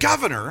 The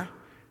governor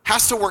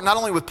has to work not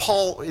only with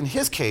Paul in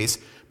his case,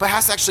 but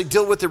has to actually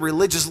deal with the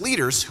religious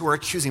leaders who are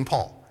accusing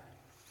Paul.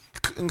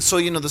 And so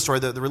you know the story.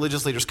 The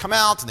religious leaders come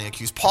out and they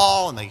accuse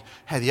Paul and they,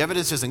 hey, the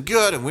evidence isn't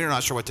good and we're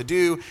not sure what to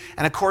do.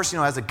 And of course,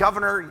 as a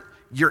governor,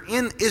 you're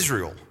in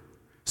Israel.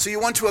 So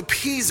you want to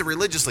appease the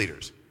religious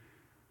leaders.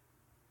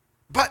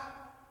 But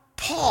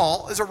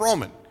Paul is a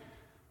Roman.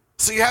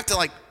 So you have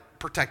to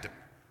protect him.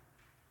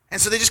 And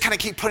so they just kind of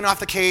keep putting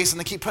off the case, and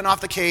they keep putting off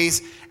the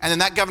case, and then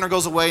that governor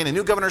goes away, and a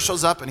new governor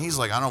shows up, and he's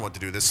like, I don't know what to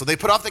do with this. So they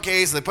put off the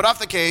case,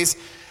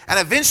 and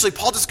eventually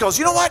Paul just goes,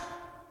 you know what?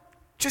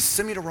 Just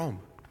send me to Rome.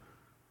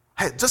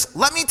 Hey, just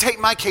let me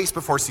take my case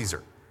before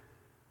Caesar.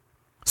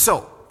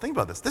 So, think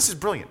about this. This is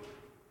brilliant.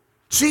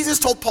 Jesus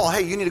told Paul,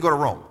 hey, you need to go to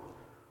Rome.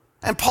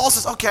 And Paul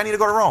says, okay, I need to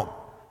go to Rome.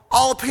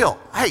 I'll appeal.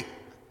 Hey,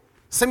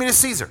 send me to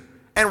Caesar.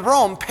 And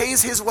Rome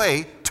pays his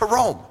way to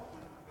Rome.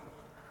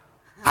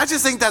 I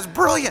just think that's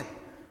brilliant.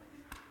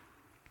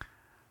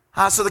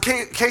 So the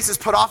case is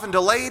put off and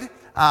delayed.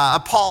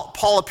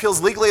 Paul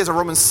appeals legally as a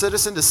Roman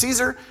citizen to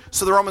Caesar,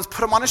 so the Romans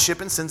put him on a ship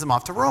and sends him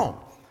off to Rome.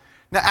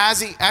 Now,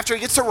 after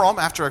he gets to Rome,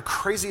 after a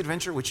crazy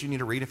adventure, which you need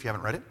to read if you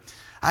haven't read it,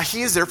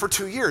 he is there for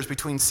 2 years,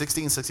 between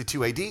 60 and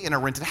 62 AD, in a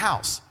rented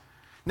house.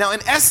 Now, in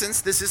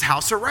essence, this is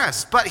house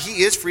arrest, but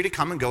he is free to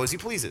come and go as he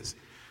pleases.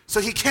 So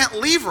he can't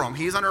leave Rome.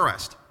 He is under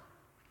arrest.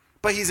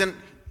 But he's in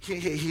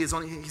his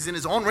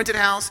own rented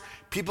house.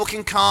 People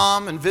can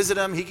come and visit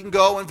him. He can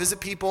go and visit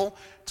people.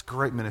 It's a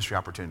great ministry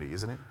opportunity,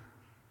 isn't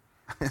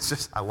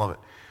it? I love it.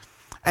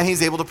 And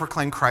he's able to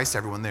proclaim Christ to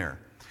everyone there.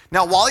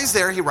 Now, while he's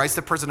there, he writes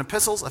the prison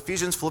epistles,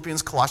 Ephesians,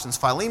 Philippians, Colossians,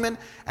 Philemon,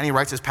 and he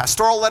writes his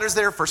pastoral letters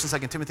there, 1st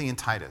and 2nd Timothy and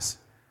Titus.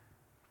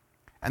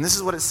 And this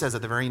is what it says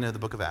at the very end of the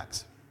book of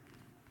Acts.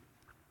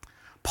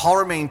 Paul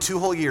remained 2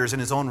 whole years in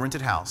his own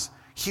rented house.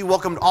 He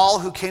welcomed all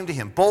who came to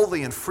him,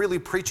 boldly and freely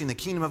preaching the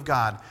kingdom of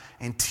God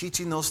and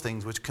teaching those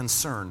things which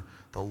concern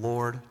the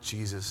Lord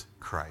Jesus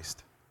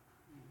Christ.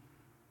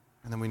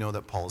 And then we know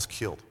that Paul is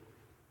killed.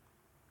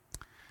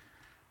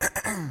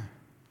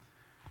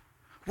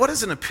 What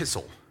is an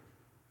epistle?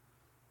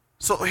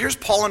 So here's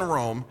Paul in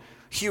Rome.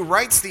 He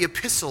writes the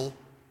epistle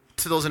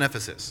to those in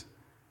Ephesus.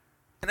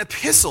 An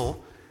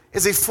epistle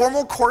is a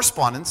formal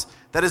correspondence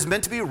that is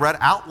meant to be read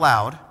out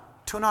loud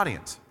to an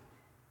audience.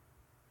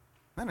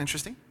 Isn't that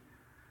interesting?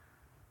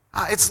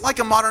 It's like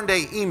a modern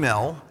day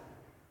email,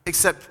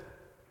 except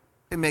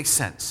it makes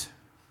sense.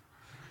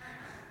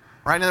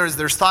 Right? In other words,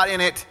 there's thought in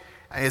it.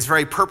 It's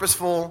very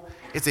purposeful.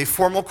 It's a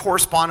formal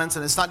correspondence,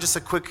 and it's not just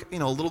a quick,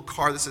 little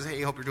card that says, hey,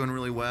 I hope you're doing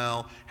really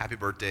well. Happy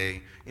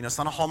birthday. It's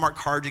not a Hallmark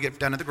card you get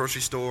down at the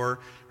grocery store.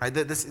 Right?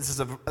 This is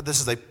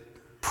a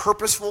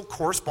purposeful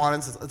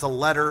correspondence. It's a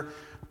letter,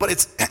 but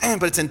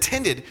it's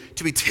intended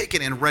to be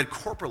taken and read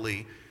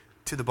corporately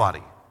to the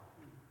body.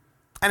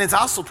 And it's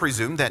also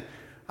presumed that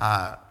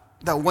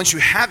once you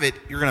have it,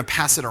 you're going to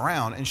pass it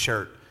around and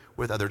share it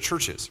with other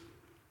churches.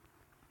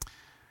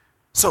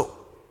 So,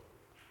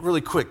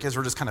 really quick, as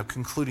we're just kind of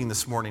concluding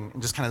this morning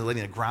and just kind of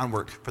laying the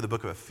groundwork for the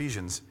book of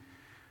Ephesians.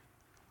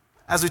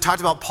 As we talked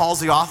about,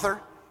 Paul's the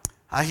author.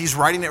 He's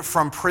writing it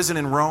from prison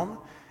in Rome.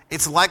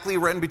 It's likely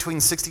written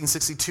between 60 and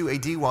 62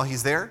 AD while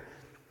he's there.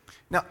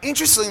 Now,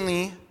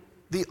 interestingly,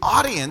 the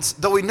audience,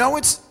 though we know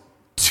it's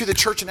to the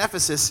church in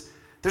Ephesus,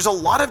 there's a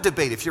lot of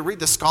debate. If you read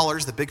the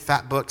scholars, the big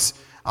fat books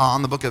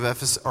on the book of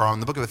Ephesus or on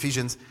the book of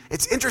Ephesians,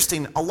 it's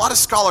interesting. A lot of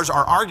scholars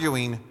are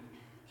arguing,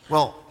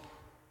 well,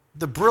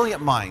 the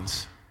brilliant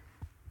minds,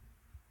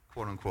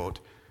 quote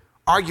unquote,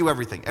 argue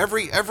everything.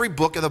 Every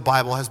book of the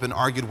Bible has been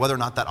argued whether or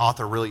not that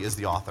author really is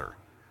the author.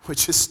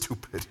 which is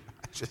stupid.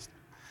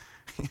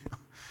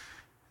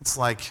 It's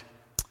like,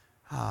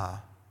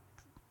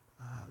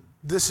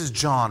 this is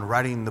John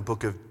writing the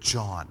book of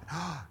John.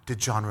 Did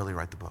John really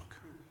write the book?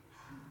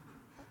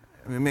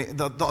 I mean,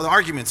 the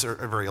arguments are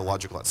very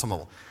illogical at some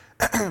level.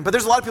 But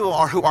there's a lot of people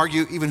who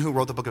argue, even who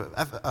wrote the book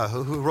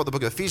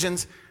of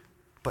Ephesians,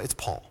 but it's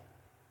Paul.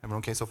 Everyone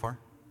okay so far?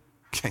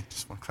 Okay,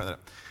 just want to clear that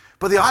up.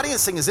 But the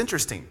audience thing is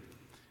interesting.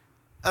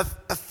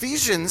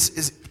 Ephesians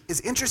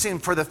is interesting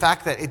for the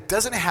fact that it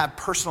doesn't have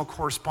personal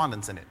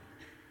correspondence in it.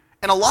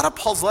 In a lot of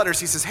Paul's letters,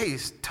 he says, hey,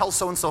 tell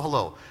so-and-so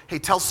hello. Hey,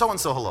 tell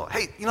so-and-so hello.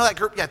 Hey, you know that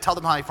group? Yeah, tell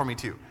them hi for me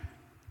too.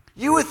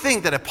 You would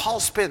think that if Paul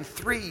spent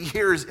 3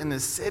 years in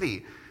this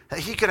city, that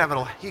he could have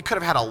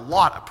had a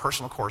lot of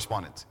personal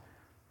correspondence.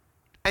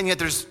 And yet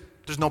there's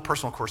no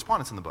personal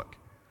correspondence in the book.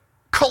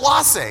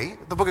 Colossae,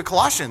 the book of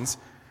Colossians,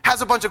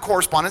 has a bunch of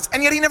correspondence,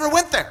 and yet he never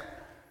went there.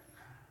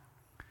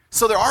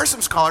 So there are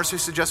some scholars who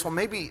suggest, well,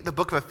 maybe the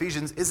book of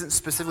Ephesians isn't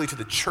specifically to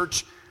the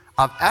church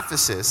of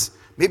Ephesus.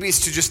 Maybe it's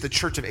to just the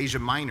church of Asia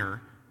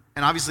Minor.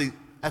 And obviously,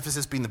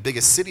 Ephesus being the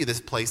biggest city of this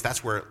place,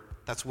 that's what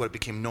it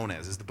became known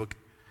as, is the book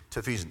to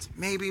Ephesians.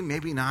 Maybe,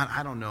 maybe not,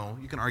 I don't know.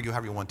 You can argue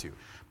however you want to.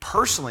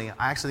 Personally,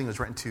 I actually think it was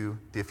written to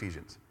the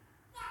Ephesians,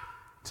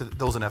 to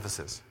those in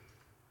Ephesus.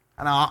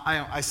 And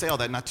I say all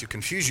that not to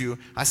confuse you.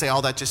 I say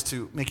all that just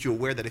to make you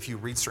aware that if you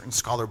read certain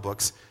scholar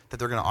books, that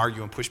they're going to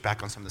argue and push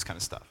back on some of this kind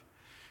of stuff.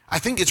 I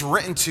think it's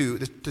written to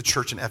the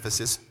church in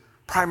Ephesus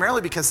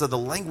primarily because of the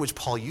language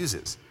Paul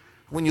uses.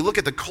 When you look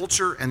at the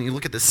culture and you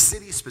look at the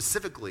city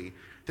specifically,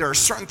 there are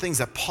certain things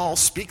that Paul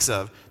speaks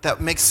of that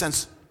make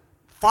sense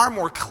far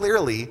more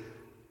clearly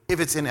if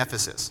it's in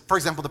Ephesus. For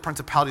example, the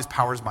principalities,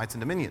 powers, mights,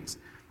 and dominions.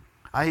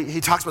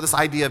 He talks about this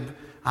idea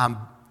of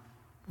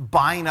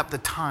buying up the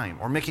time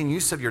or making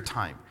use of your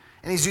time.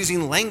 And he's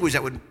using language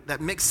that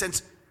makes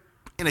sense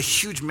in a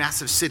huge,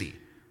 massive city,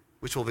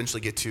 which we'll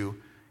eventually get to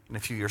in a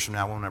few years from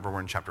now whenever we're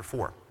in chapter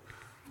 4.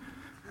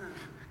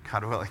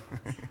 God willing.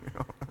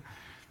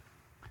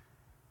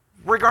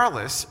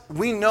 Regardless,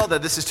 we know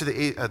that this is to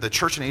the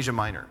church in Asia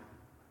Minor,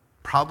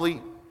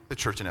 probably the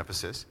church in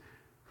Ephesus,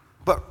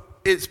 but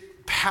it's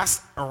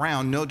passed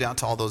around, no doubt,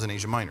 to all those in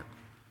Asia Minor.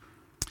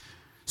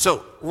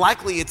 So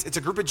likely it's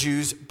a group of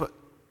Jews, but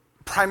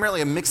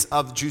primarily a mix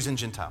of Jews and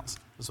Gentiles.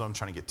 That's what I'm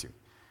trying to get to.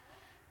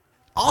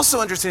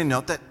 Also interesting to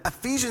note that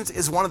Ephesians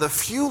is one of the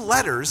few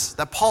letters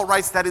that Paul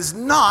writes that is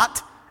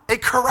not a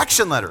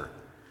correction letter.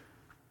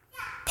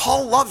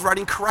 Paul loves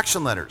writing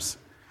correction letters.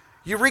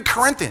 You read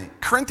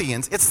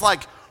Corinthians, it's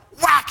like,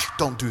 whack,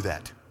 don't do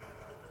that.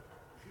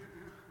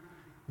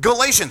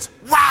 Galatians,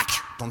 whack,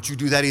 don't you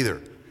do that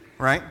either,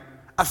 right?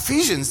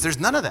 Ephesians, there's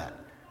none of that.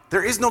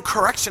 There is no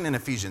correction in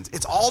Ephesians.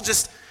 It's all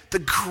just the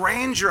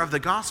grandeur of the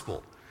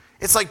gospel.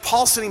 It's like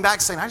Paul sitting back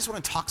saying, I just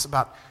want to talk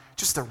about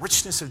just the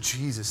richness of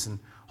Jesus and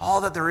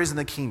all that there is in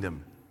the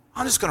kingdom.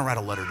 I'm just going to write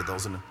a letter to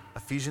those in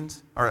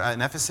Ephesians, or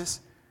in Ephesus.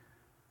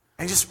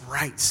 And he just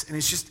writes, and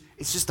it's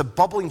just the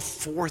bubbling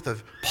forth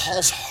of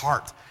Paul's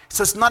heart.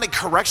 So it's not a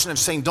correction of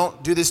saying,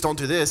 don't do this, don't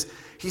do this.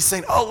 He's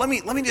saying, oh, let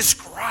me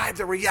describe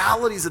the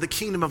realities of the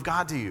kingdom of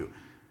God to you.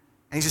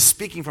 And he's just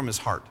speaking from his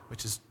heart,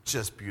 which is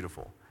just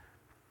beautiful.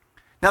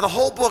 Now, the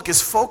whole book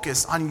is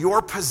focused on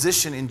your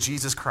position in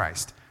Jesus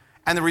Christ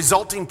and the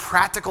resulting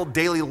practical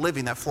daily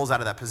living that flows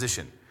out of that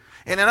position.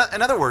 And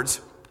in other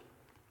words,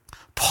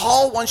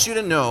 Paul wants you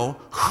to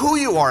know who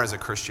you are as a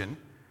Christian,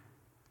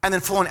 and then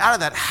flowing out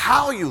of that,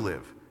 how you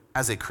live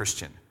as a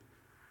Christian.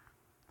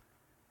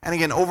 And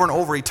again, over and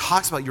over, he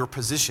talks about your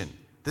position.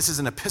 This is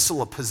an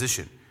epistle of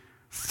position.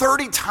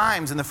 30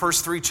 times in the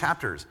first 3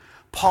 chapters,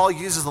 Paul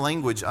uses the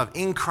language of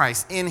in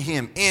Christ, in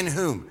him, in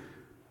whom.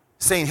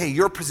 Saying, hey,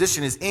 your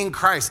position is in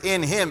Christ,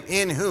 in him,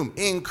 in whom.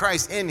 In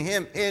Christ, in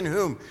him, in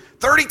whom.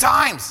 30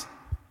 times.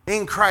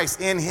 In Christ,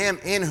 in him,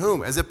 in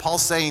whom. As if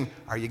Paul's saying,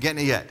 are you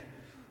getting it yet?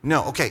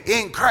 No, okay.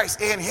 In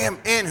Christ, in him,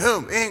 in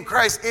whom. In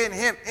Christ, in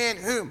him, in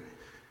whom.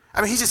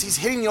 I mean, he's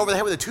hitting you over the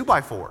head with a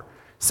 2x4.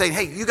 Saying,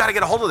 hey, you got to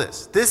get a hold of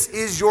this. This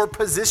is your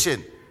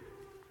position.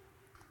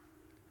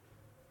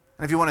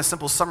 And if you want a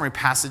simple summary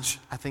passage,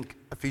 I think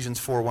Ephesians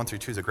 4,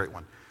 1-2 is a great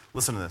one.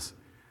 Listen to this.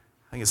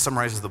 I think it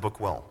summarizes the book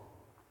well.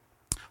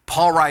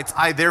 Paul writes,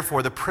 I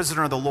therefore, the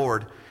prisoner of the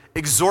Lord,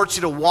 exhort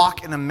you to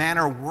walk in a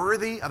manner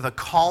worthy of the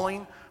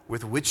calling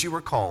with which you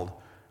were called,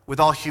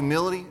 with all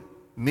humility,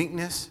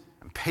 meekness,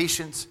 and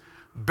patience,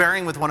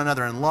 bearing with one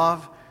another in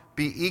love,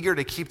 be eager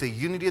to keep the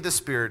unity of the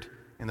Spirit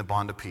in the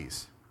bond of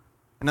peace.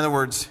 In other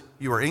words,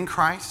 you are in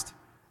Christ,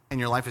 and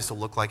your life is to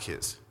look like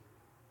his.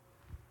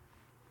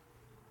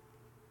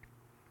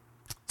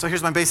 So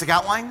here's my basic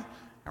outline, and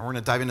we're going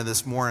to dive into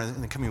this more in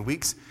the coming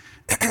weeks.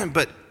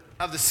 But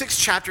of the 6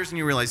 chapters, and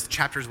you realize the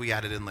chapters we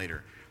added in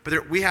later,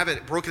 but we have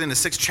it broken into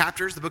 6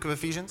 chapters, the book of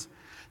Ephesians.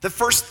 The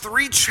first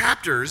 3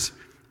 chapters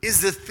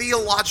is the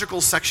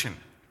theological section.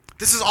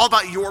 This is all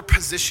about your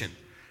position.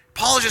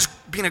 Paul is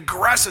just being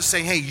aggressive,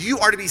 saying, hey, you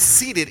are to be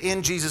seated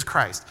in Jesus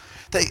Christ.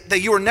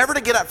 That you are never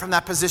to get up from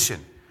that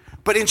position.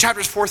 But in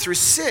chapters 4 through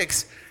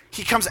 6,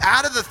 he comes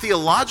out of the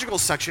theological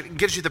section and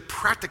gives you the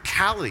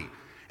practicality.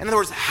 In other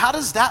words, how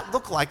does that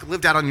look like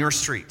lived out on your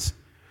streets?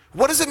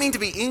 What does it mean to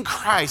be in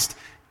Christ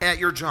at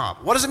your job?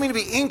 What does it mean to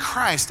be in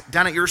Christ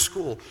down at your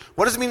school?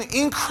 What does it mean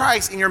in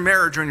Christ in your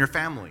marriage or in your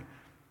family?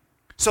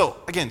 So,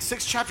 again,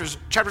 6 chapters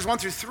 1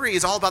 through 3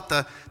 is all about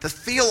the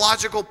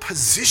theological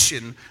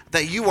position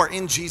that you are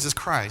in Jesus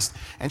Christ.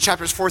 And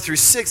chapters 4 through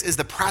 6 is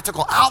the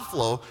practical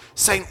outflow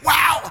saying,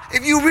 wow,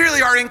 if you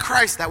really are in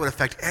Christ, that would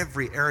affect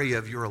every area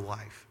of your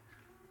life.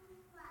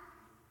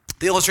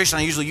 The illustration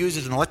I usually use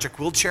is an electric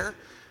wheelchair.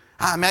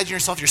 Imagine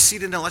yourself, you're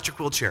seated in an electric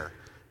wheelchair.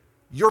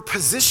 Your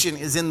position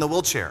is in the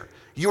wheelchair.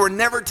 You are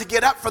never to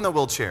get up from the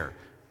wheelchair.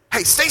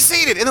 Hey, stay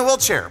seated in the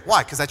wheelchair.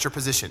 Why? Because that's your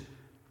position.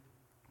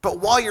 But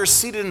while you're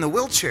seated in the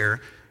wheelchair,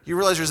 you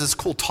realize there's this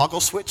cool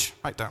toggle switch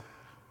right there.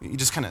 You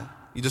just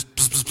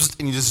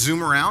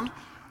zoom around,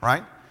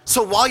 right?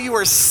 So while you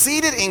are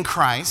seated in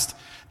Christ,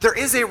 there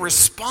is a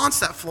response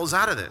that flows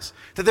out of this.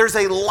 That there's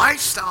a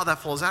lifestyle that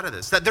flows out of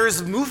this. That there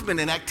is movement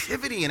and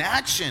activity and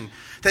action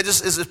that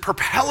just is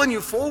propelling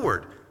you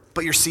forward.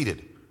 But you're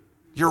seated.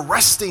 You're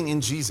resting in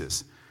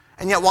Jesus.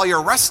 And yet while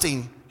you're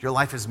resting, your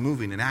life is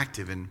moving and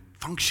active and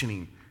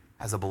functioning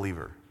as a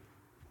believer.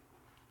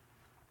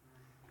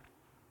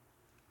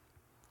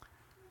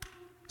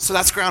 So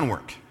that's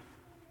groundwork.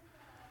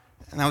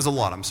 And that was a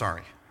lot, I'm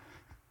sorry.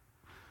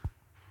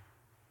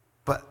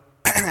 But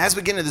as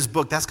we get into this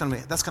book, that's going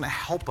to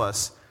help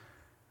us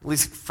at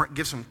least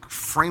give some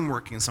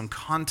framework and some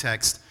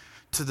context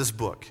to this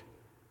book.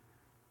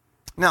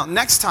 Now,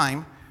 next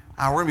time,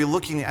 we're going to be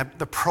looking at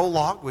the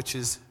prologue, which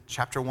is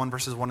chapter 1,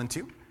 verses 1 and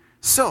 2.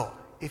 So,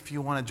 if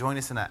you want to join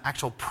us in an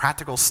actual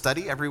practical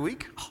study every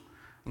week, I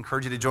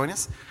encourage you to join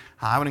us.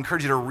 I would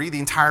encourage you to read the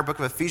entire book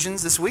of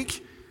Ephesians this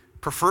week,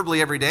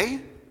 preferably every day.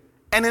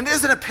 And it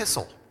is an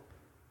epistle,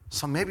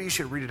 so maybe you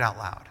should read it out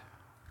loud.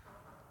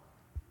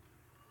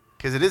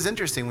 Because it is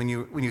interesting, when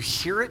you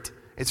hear it,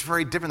 it's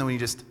very different than when you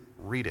just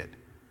read it.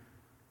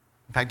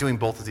 In fact, doing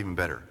both is even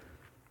better.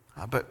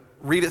 But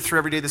read it through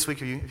every day this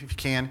week if you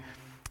can.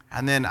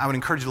 And then I would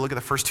encourage you to look at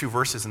the first 2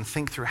 verses and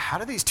think through, how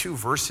do these 2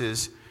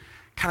 verses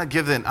kind of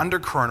give an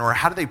undercurrent, or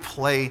how do they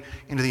play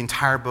into the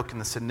entire book and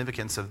the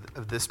significance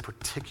of this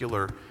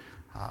particular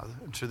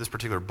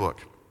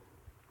book?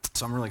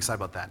 So I'm really excited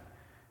about that.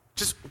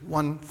 Just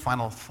one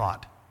final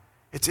thought.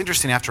 It's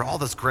interesting, after all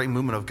this great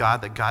movement of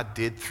God that God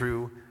did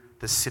through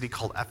this city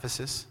called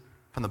Ephesus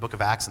from the book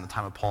of Acts in the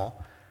time of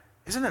Paul,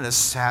 isn't it a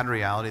sad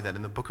reality that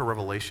in the book of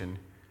Revelation,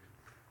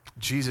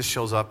 Jesus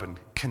shows up and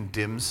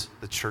condemns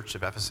the church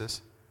of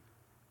Ephesus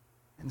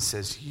and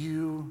says,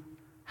 you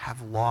have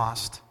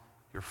lost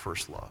your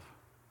first love.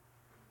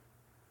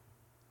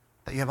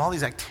 That you have all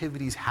these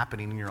activities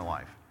happening in your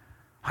life.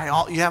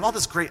 You have all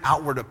this great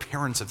outward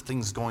appearance of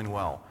things going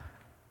well.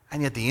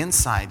 And yet the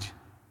inside,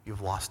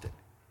 you've lost it.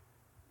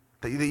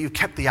 That you've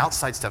kept the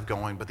outside stuff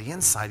going, but the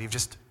inside,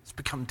 it's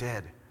become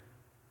dead.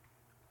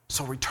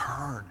 So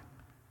return.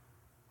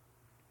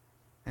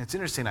 And it's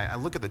interesting, I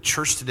look at the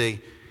church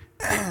today,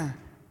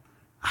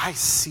 I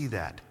see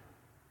that.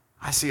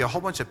 I see a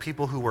whole bunch of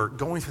people who are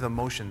going through the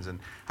motions, and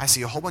I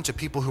see a whole bunch of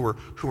people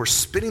who are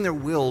spinning their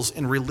wheels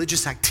in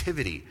religious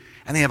activity,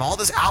 and they have all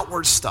this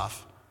outward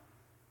stuff,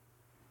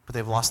 but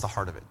they've lost the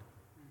heart of it.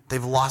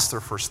 They've lost their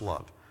first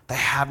love. They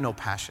have no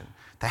passion.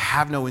 They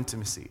have no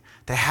intimacy.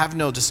 They have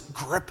no just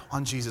grip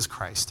on Jesus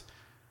Christ.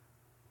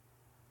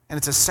 And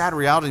it's a sad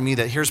reality to me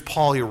that here's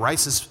Paul, he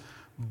writes this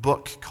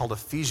book called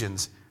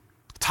Ephesians,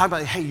 talking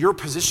about, hey, your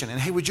position, and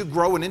hey, would you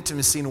grow in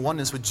intimacy and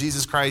oneness with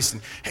Jesus Christ,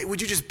 and hey,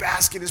 would you just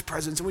bask in his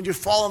presence, and would you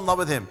fall in love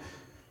with him?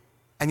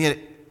 And yet,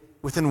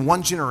 within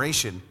one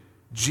generation,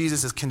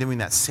 Jesus is condemning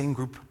that same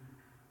group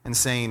and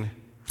saying,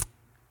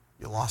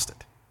 you lost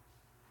it.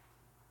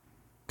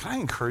 Can I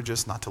encourage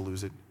us not to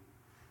lose it?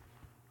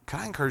 Can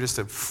I encourage us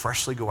to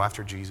freshly go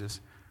after Jesus?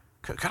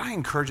 Could I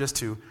encourage us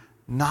to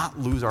not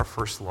lose our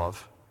first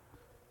love?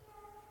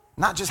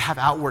 Not just have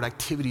outward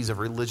activities of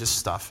religious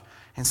stuff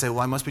and say, well,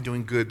 I must be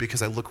doing good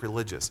because I look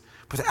religious,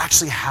 but to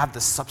actually have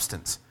the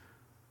substance,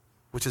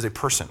 which is a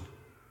person.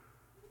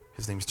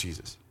 His name's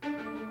Jesus.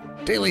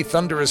 Daily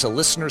Thunder is a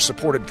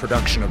listener-supported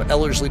production of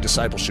Ellerslie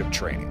Discipleship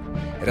Training.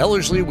 At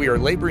Ellerslie, we are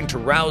laboring to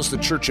rouse the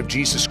Church of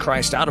Jesus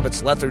Christ out of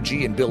its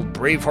lethargy and build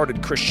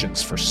brave-hearted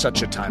Christians for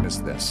such a time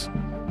as this.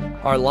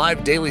 Our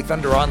live Daily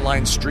Thunder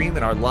online stream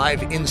and our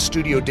live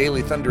in-studio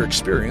Daily Thunder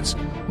experience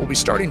will be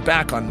starting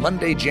back on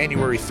Monday,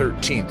 January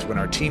 13th, when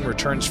our team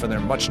returns from their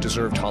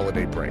much-deserved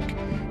holiday break.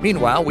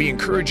 Meanwhile, we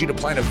encourage you to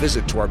plan a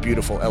visit to our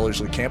beautiful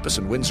Ellerslie campus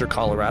in Windsor,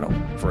 Colorado,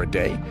 for a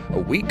day, a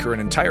week, or an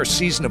entire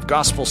season of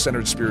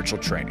gospel-centered spiritual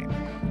training.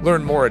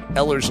 Learn more at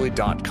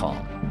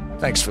ellerslie.com.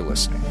 Thanks for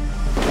listening.